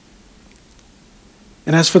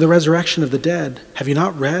 And as for the resurrection of the dead, have you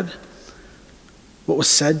not read what was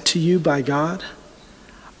said to you by God?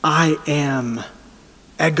 I am,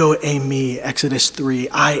 ego eimi, Exodus 3,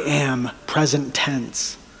 I am, present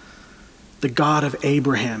tense, the God of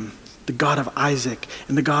Abraham, the God of Isaac,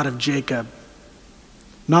 and the God of Jacob.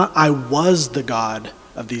 Not I was the God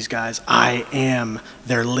of these guys, I am,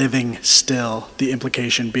 they're living still. The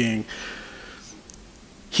implication being,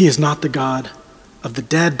 he is not the God of the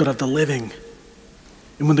dead, but of the living.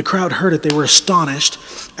 And when the crowd heard it, they were astonished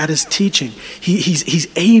at his teaching. He's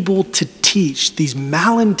able to teach these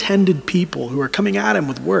malintended people who are coming at him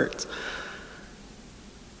with words.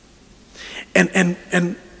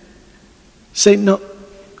 And say, no,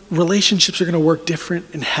 relationships are going to work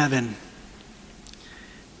different in heaven.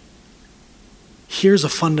 Here's a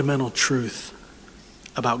fundamental truth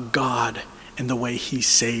about God and the way he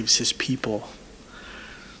saves his people.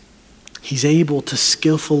 He's able to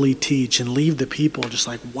skillfully teach and leave the people just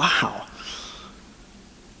like, wow.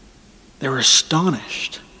 They were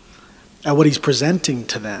astonished at what he's presenting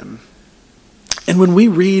to them. And when we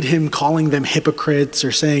read him calling them hypocrites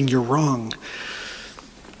or saying you're wrong,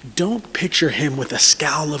 don't picture him with a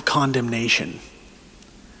scowl of condemnation.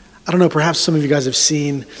 I don't know, perhaps some of you guys have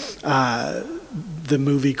seen the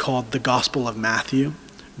movie called The Gospel of Matthew.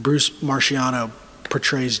 Bruce Marciano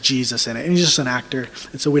portrays Jesus in it, and he's just an actor,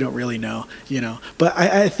 and so we don't really know, But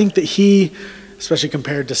I think that he, especially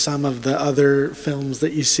compared to some of the other films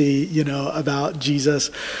that you see, about Jesus,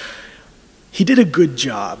 he did a good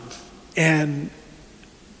job. And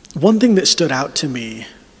one thing that stood out to me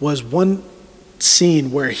was one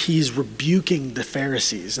scene where he's rebuking the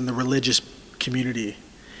Pharisees and the religious community,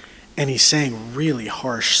 and he's saying really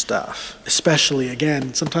harsh stuff, especially,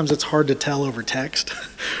 again, sometimes it's hard to tell over text,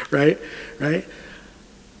 right?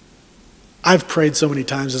 I've prayed so many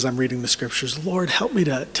times as I'm reading the scriptures, Lord, help me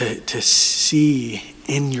to see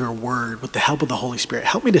in your word, with the help of the Holy Spirit,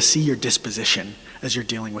 help me to see your disposition as you're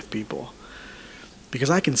dealing with people. Because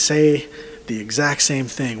I can say the exact same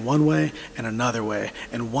thing one way and another way,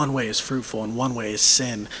 and one way is fruitful and one way is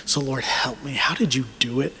sin. So Lord, help me. How did you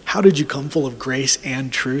do it? How did you come full of grace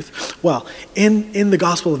and truth? Well, in the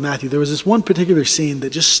Gospel of Matthew, there was this one particular scene that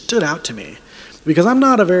just stood out to me, because I've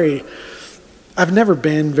never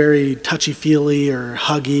been very touchy-feely or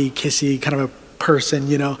huggy, kissy kind of a person,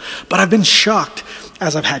 but I've been shocked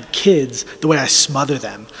as I've had kids the way I smother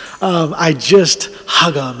them. I just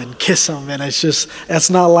hug them and kiss them, and that's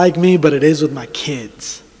not like me, but it is with my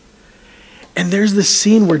kids. And there's this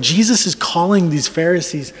scene where Jesus is calling these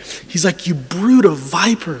Pharisees, he's like, you brood of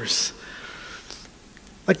vipers.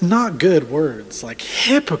 Like, not good words, like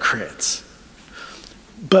hypocrites.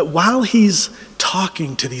 But while he's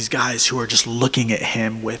talking to these guys who are just looking at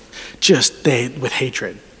him with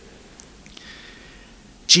hatred,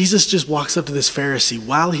 Jesus just walks up to this Pharisee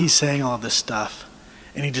while he's saying all this stuff,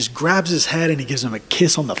 and he just grabs his head and he gives him a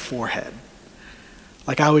kiss on the forehead.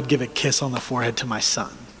 Like I would give a kiss on the forehead to my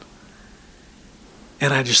son.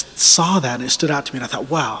 And I just saw that, and it stood out to me, and I thought,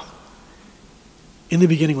 wow. In the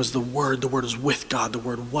beginning was the Word was with God, the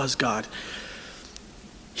Word was God.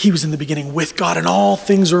 He was in the beginning with God, and all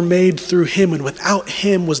things were made through him, and without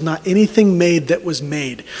him was not anything made that was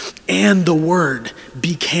made. And the Word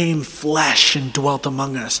became flesh and dwelt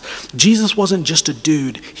among us. Jesus wasn't just a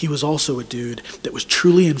dude, he was also a dude that was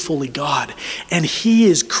truly and fully God. And he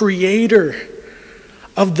is creator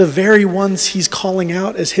of the very ones he's calling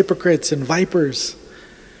out as hypocrites and vipers.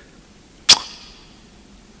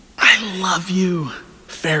 I love you,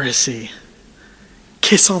 Pharisee.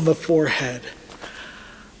 Kiss on the forehead.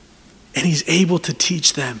 And he's able to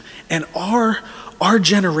teach them. And our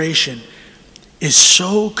generation is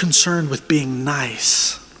so concerned with being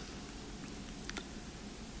nice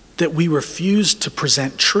that we refuse to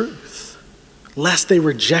present truth, lest they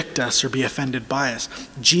reject us or be offended by us.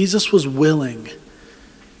 Jesus was willing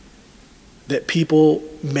that people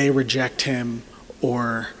may reject him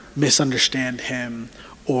or misunderstand him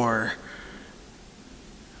or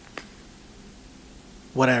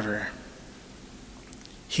whatever.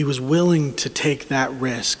 He was willing to take that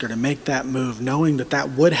risk or to make that move, knowing that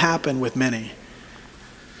that would happen with many,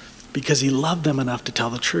 because he loved them enough to tell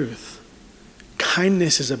the truth.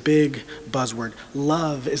 Kindness is a big buzzword.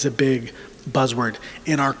 Love is a big buzzword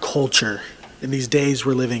in our culture, in these days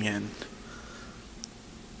we're living in.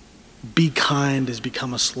 Be kind has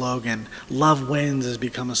become a slogan. Love wins has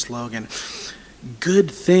become a slogan. Good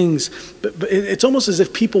things, but it's almost as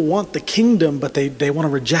if people want the kingdom, but they want to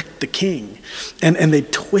reject the king. And they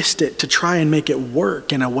twist it to try and make it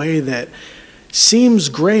work in a way that seems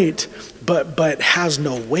great, but has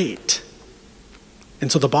no weight.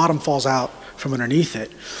 And so the bottom falls out from underneath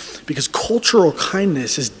it, because cultural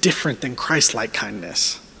kindness is different than Christ-like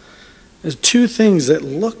kindness. There's two things that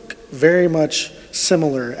look very much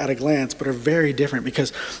similar at a glance, but are very different,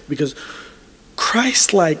 because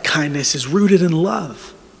Christ-like kindness is rooted in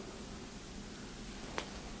love.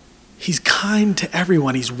 He's kind to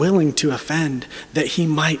everyone. He's willing to offend that he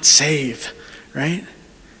might save, right?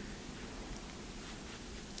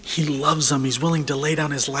 He loves them. He's willing to lay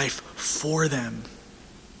down his life for them.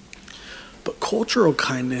 But cultural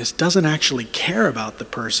kindness doesn't actually care about the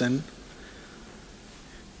person.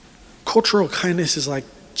 Cultural kindness is like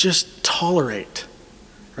just tolerate,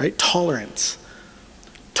 right? Tolerance.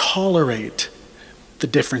 Tolerate the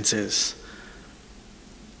differences.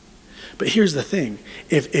 But here's the thing: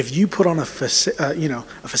 if you put on a facade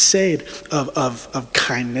of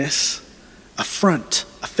kindness, a front,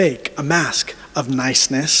 a fake, a mask of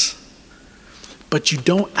niceness, but you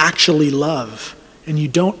don't actually love and you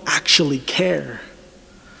don't actually care,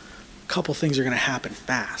 a couple things are going to happen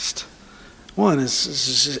fast. One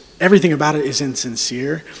is everything about it is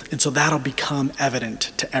insincere, and so that'll become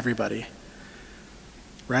evident to everybody,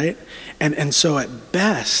 right? And so at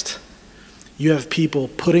best, you have people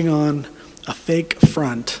putting on a fake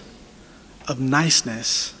front of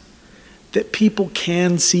niceness that people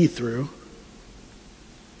can see through.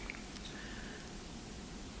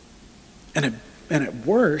 And at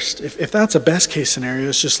worst, if that's a best case scenario,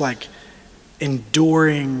 it's just like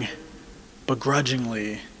enduring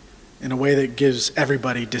begrudgingly in a way that gives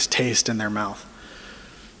everybody distaste in their mouth.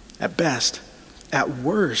 At best. At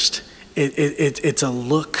worst, it's a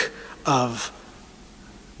look of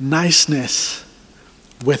niceness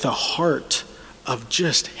with a heart of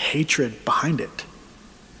just hatred behind it.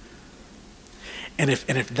 And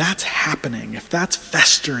if that's happening, if that's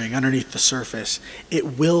festering underneath the surface,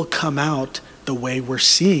 it will come out the way we're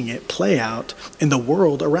seeing it play out in the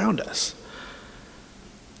world around us.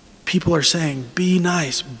 People are saying, be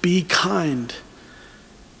nice, be kind,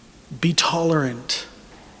 be tolerant.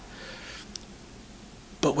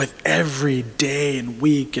 But with every day and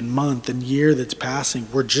week and month and year that's passing,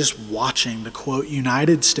 we're just watching the, quote,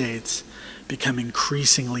 United States become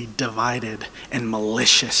increasingly divided and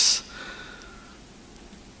malicious.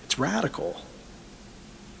 It's radical.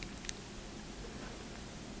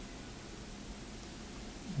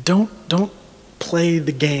 Don't play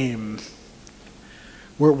the game.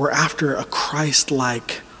 We're after a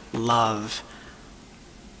Christ-like love.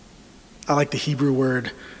 I like the Hebrew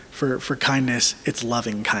word for kindness. It's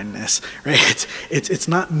loving kindness, right? It's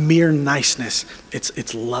not mere niceness.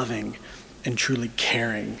 It's loving and truly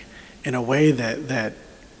caring in a way that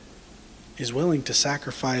is willing to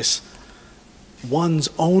sacrifice one's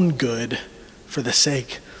own good for the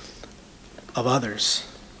sake of others.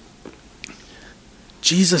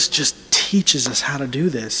 Jesus just teaches us how to do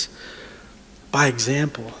this by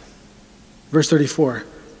example. Verse 34,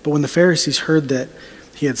 but when the Pharisees heard that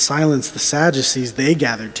he had silenced the Sadducees, they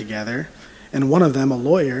gathered together, and one of them, a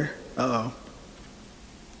lawyer,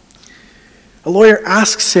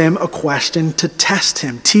 asks him a question to test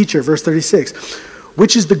him. Teacher, verse 36,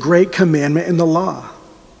 which is the great commandment in the law?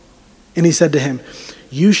 And he said to him,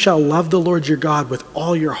 you shall love the Lord your God with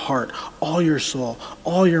all your heart, all your soul,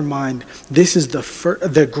 all your mind. This is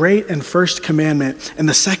the great and first commandment, and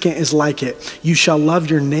the second is like it. You shall love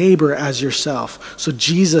your neighbor as yourself. So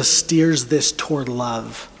Jesus steers this toward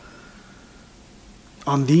love.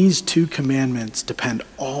 On these two commandments depend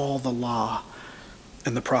all the law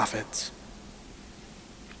and the prophets.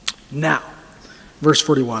 Now, verse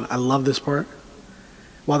 41, I love this part.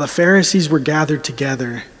 While the Pharisees were gathered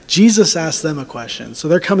together, Jesus asked them a question. So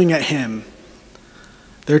they're coming at him.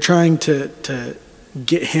 They're trying to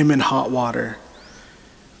get him in hot water.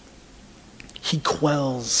 He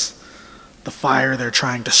quells the fire they're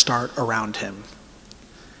trying to start around him.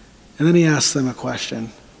 And then he asks them a question.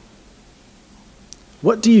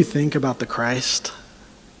 What do you think about the Christ?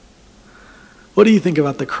 What do you think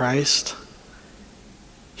about the Christ?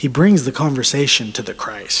 He brings the conversation to the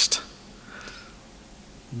Christ.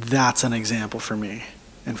 That's an example for me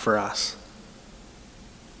and for us.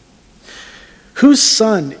 Whose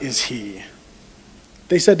son is he?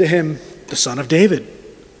 They said to him, the son of David.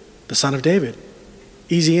 The son of David.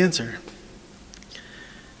 Easy answer.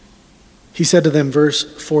 He said to them,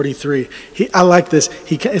 verse 43. I like this.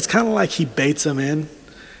 It's kind of like he baits them in,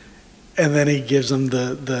 and then he gives them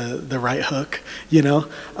the right hook. You know,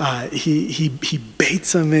 he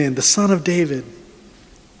baits them in. The son of David.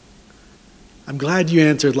 I'm glad you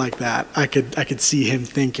answered like that. I could see him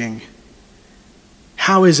thinking.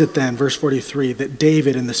 How is it then, verse 43, that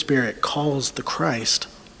David in the Spirit calls the Christ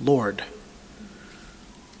Lord?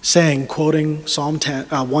 Saying, quoting Psalm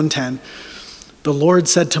 110, the Lord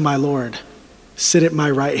said to my Lord, sit at my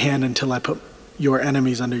right hand until I put your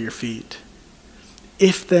enemies under your feet.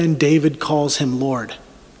 If then David calls him Lord,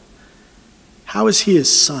 how is he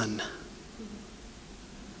his son?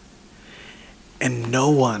 And no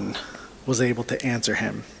one was able to answer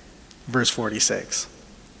him. Verse 46.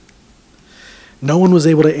 No one was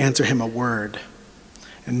able to answer him a word,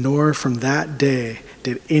 and nor from that day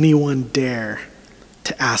did anyone dare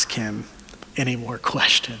to ask him any more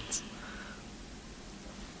questions.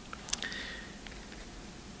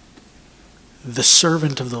 the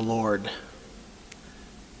servant of the Lord,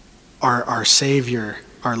 our Savior,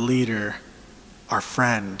 our leader, our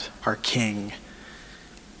friend, our King,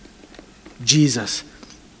 Jesus,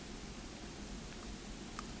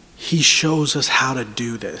 he shows us how to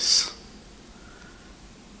do this.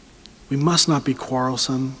 We must not be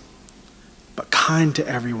quarrelsome, but kind to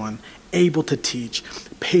everyone, able to teach,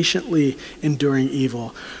 patiently enduring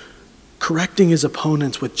evil, correcting his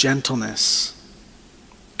opponents with gentleness.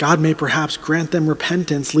 God may perhaps grant them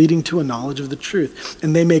repentance leading to a knowledge of the truth,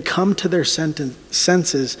 and they may come to their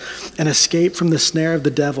senses and escape from the snare of the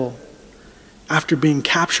devil after being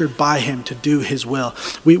captured by him to do his will.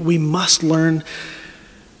 We must learn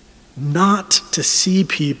not to see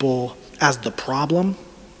people as the problem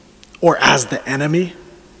or as the enemy.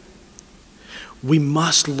 We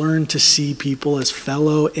must learn to see people as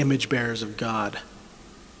fellow image bearers of God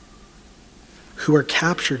who are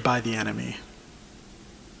captured by the enemy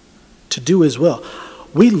to do his will.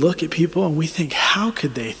 We look at people and we think, how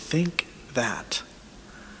could they think that?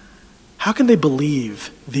 How can they believe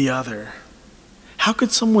the other? How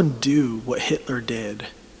could someone do what Hitler did?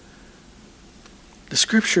 The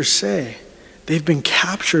scriptures say they've been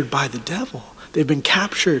captured by the devil. They've been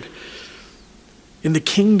captured in the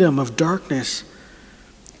kingdom of darkness,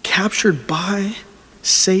 captured by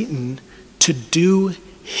Satan to do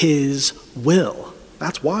his will.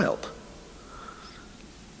 That's wild.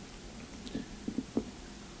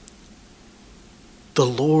 The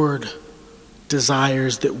Lord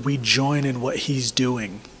desires that we join in what he's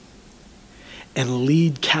doing and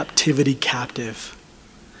lead captivity captive,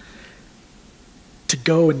 to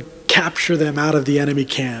go and capture them out of the enemy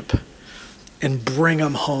camp and bring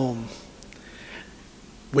them home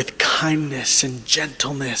with kindness and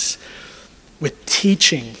gentleness, with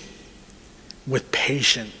teaching, with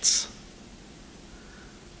patience,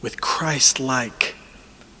 with Christ-like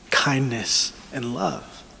kindness and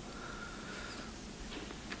love.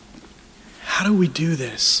 How do we do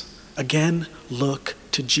this? Again, look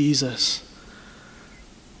to Jesus.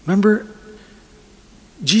 Remember,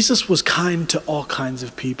 Jesus was kind to all kinds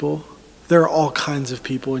of people. There are all kinds of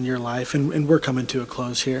people in your life, and we're coming to a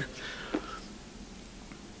close here.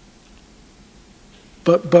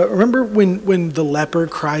 But remember when the leper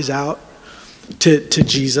cries out to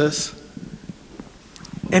Jesus,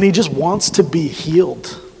 and he just wants to be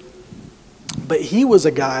healed. But he was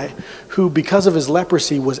a guy who, because of his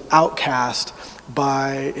leprosy, was outcast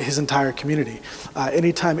by his entire community.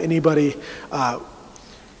 Anytime anybody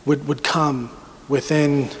would come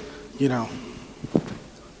within, a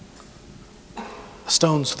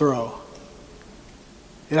stone's throw,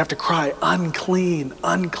 they'd have to cry, unclean,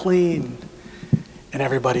 unclean. And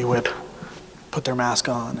everybody would put their mask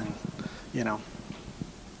on and,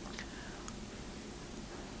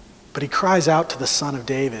 But he cries out to the Son of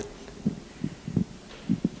David.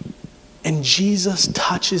 And Jesus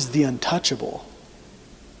touches the untouchable.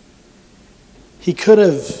 He could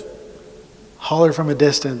have hollered from a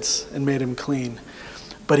distance and made him clean,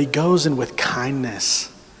 but he goes in with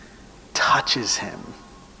kindness, touches him.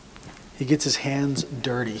 He gets his hands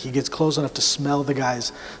dirty. He gets close enough to smell the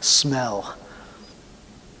guy's smell.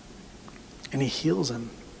 And he heals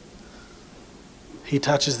him. He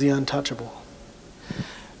touches the untouchable.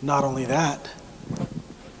 Not only that,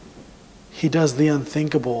 he does the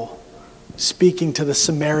unthinkable, speaking to the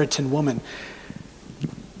Samaritan woman.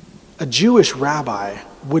 A Jewish rabbi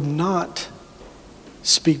would not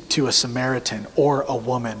speak to a Samaritan or a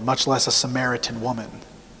woman, much less a Samaritan woman.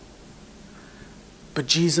 But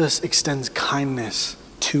Jesus extends kindness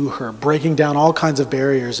to her, breaking down all kinds of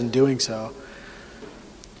barriers in doing so.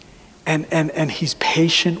 And he's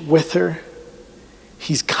patient with her.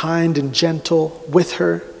 He's kind and gentle with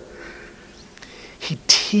her. He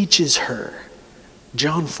teaches her,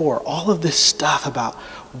 John 4, all of this stuff about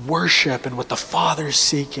worship and what the Father's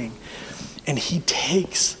seeking. And he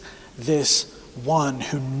takes this one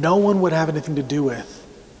who no one would have anything to do with,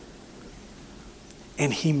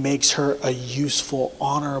 and he makes her a useful,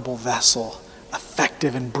 honorable vessel,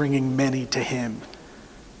 effective in bringing many to him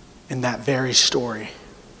in that very story.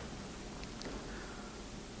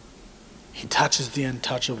 He touches the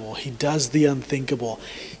untouchable. He does the unthinkable.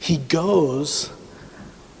 He goes,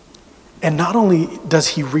 and not only does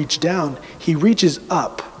he reach down, he reaches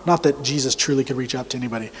up. Not that Jesus truly could reach up to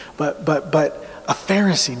anybody, but a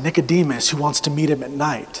Pharisee, Nicodemus, who wants to meet him at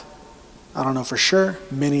night. I don't know for sure.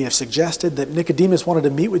 Many have suggested that Nicodemus wanted to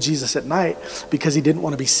meet with Jesus at night because he didn't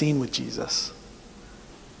want to be seen with Jesus.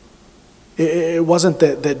 It wasn't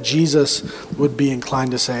that Jesus would be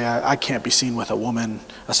inclined to say, I can't be seen with a woman,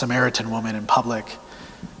 a Samaritan woman in public.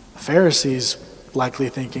 The Pharisees likely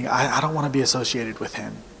thinking, I don't want to be associated with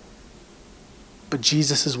him. But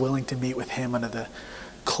Jesus is willing to meet with him under the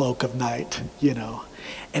cloak of night,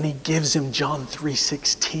 And he gives him John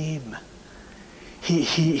 3:16.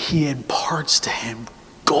 He imparts to him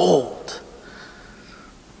gold.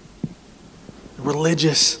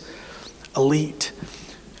 Religious elite.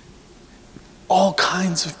 All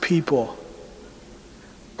kinds of people.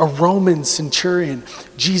 A Roman centurion.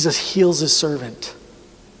 Jesus heals his servant.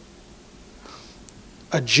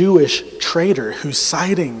 A Jewish trader who's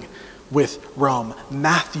siding with Rome.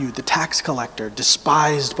 Matthew, the tax collector,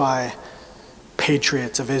 despised by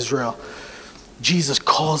patriots of Israel. Jesus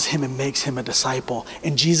calls him and makes him a disciple.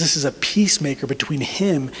 And Jesus is a peacemaker between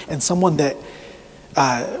him and someone that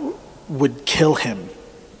would kill him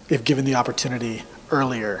if given the opportunity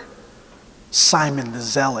earlier. Simon the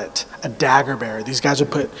Zealot, a dagger bearer. These guys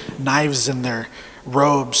would put knives in their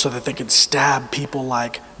robes so that they could stab people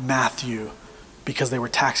like Matthew because they were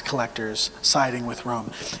tax collectors siding with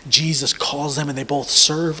Rome. Jesus calls them and they both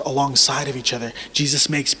serve alongside of each other. Jesus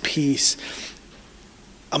makes peace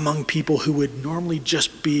among people who would normally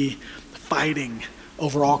just be fighting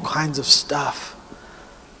over all kinds of stuff.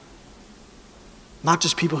 Not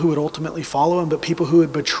just people who would ultimately follow him, but people who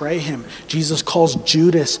would betray him. Jesus calls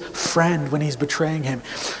Judas friend when he's betraying him.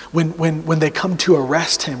 When they come to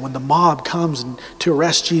arrest him, when the mob comes to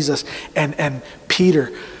arrest Jesus, and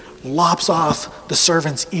Peter lops off the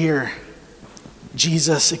servant's ear,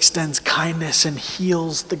 Jesus extends kindness and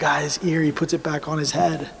heals the guy's ear. He puts it back on his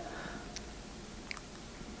head.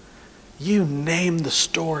 You name the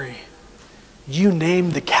story. You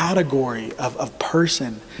name the category of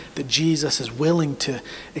person that Jesus is willing to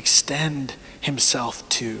extend himself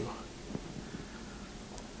to.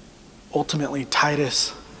 Ultimately,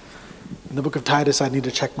 Titus, in the book of Titus, I need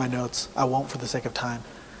to check my notes. I won't for the sake of time.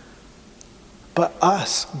 But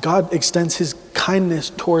us, God extends his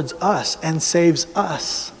kindness towards us and saves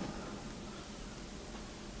us.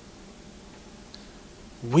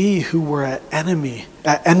 We who were at enmity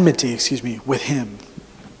with him.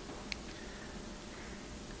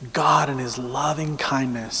 God in his loving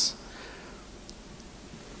kindness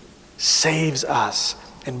saves us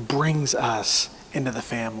and brings us into the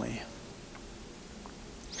family.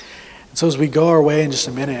 And so as we go our way in just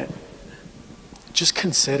a minute, just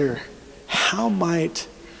consider, how might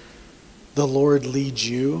the Lord lead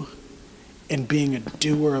you in being a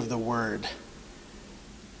doer of the word?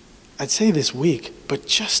 I'd say this week, but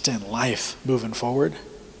just in life moving forward.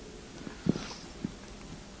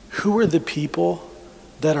 Who are the people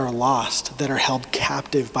that are lost, that are held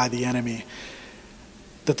captive by the enemy,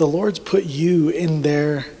 that the Lord's put you in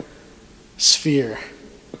their sphere?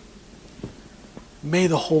 May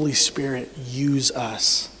the Holy Spirit use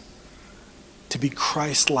us to be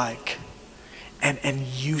Christ-like and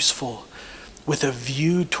useful with a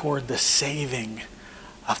view toward the saving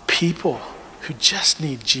of people who just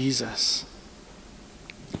need Jesus.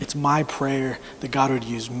 It's my prayer that God would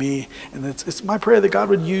use me, and it's my prayer that God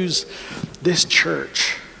would use this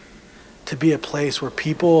church to be a place where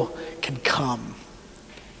people can come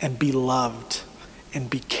and be loved and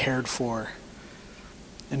be cared for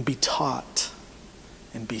and be taught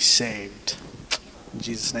and be saved. In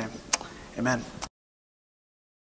Jesus' name, amen.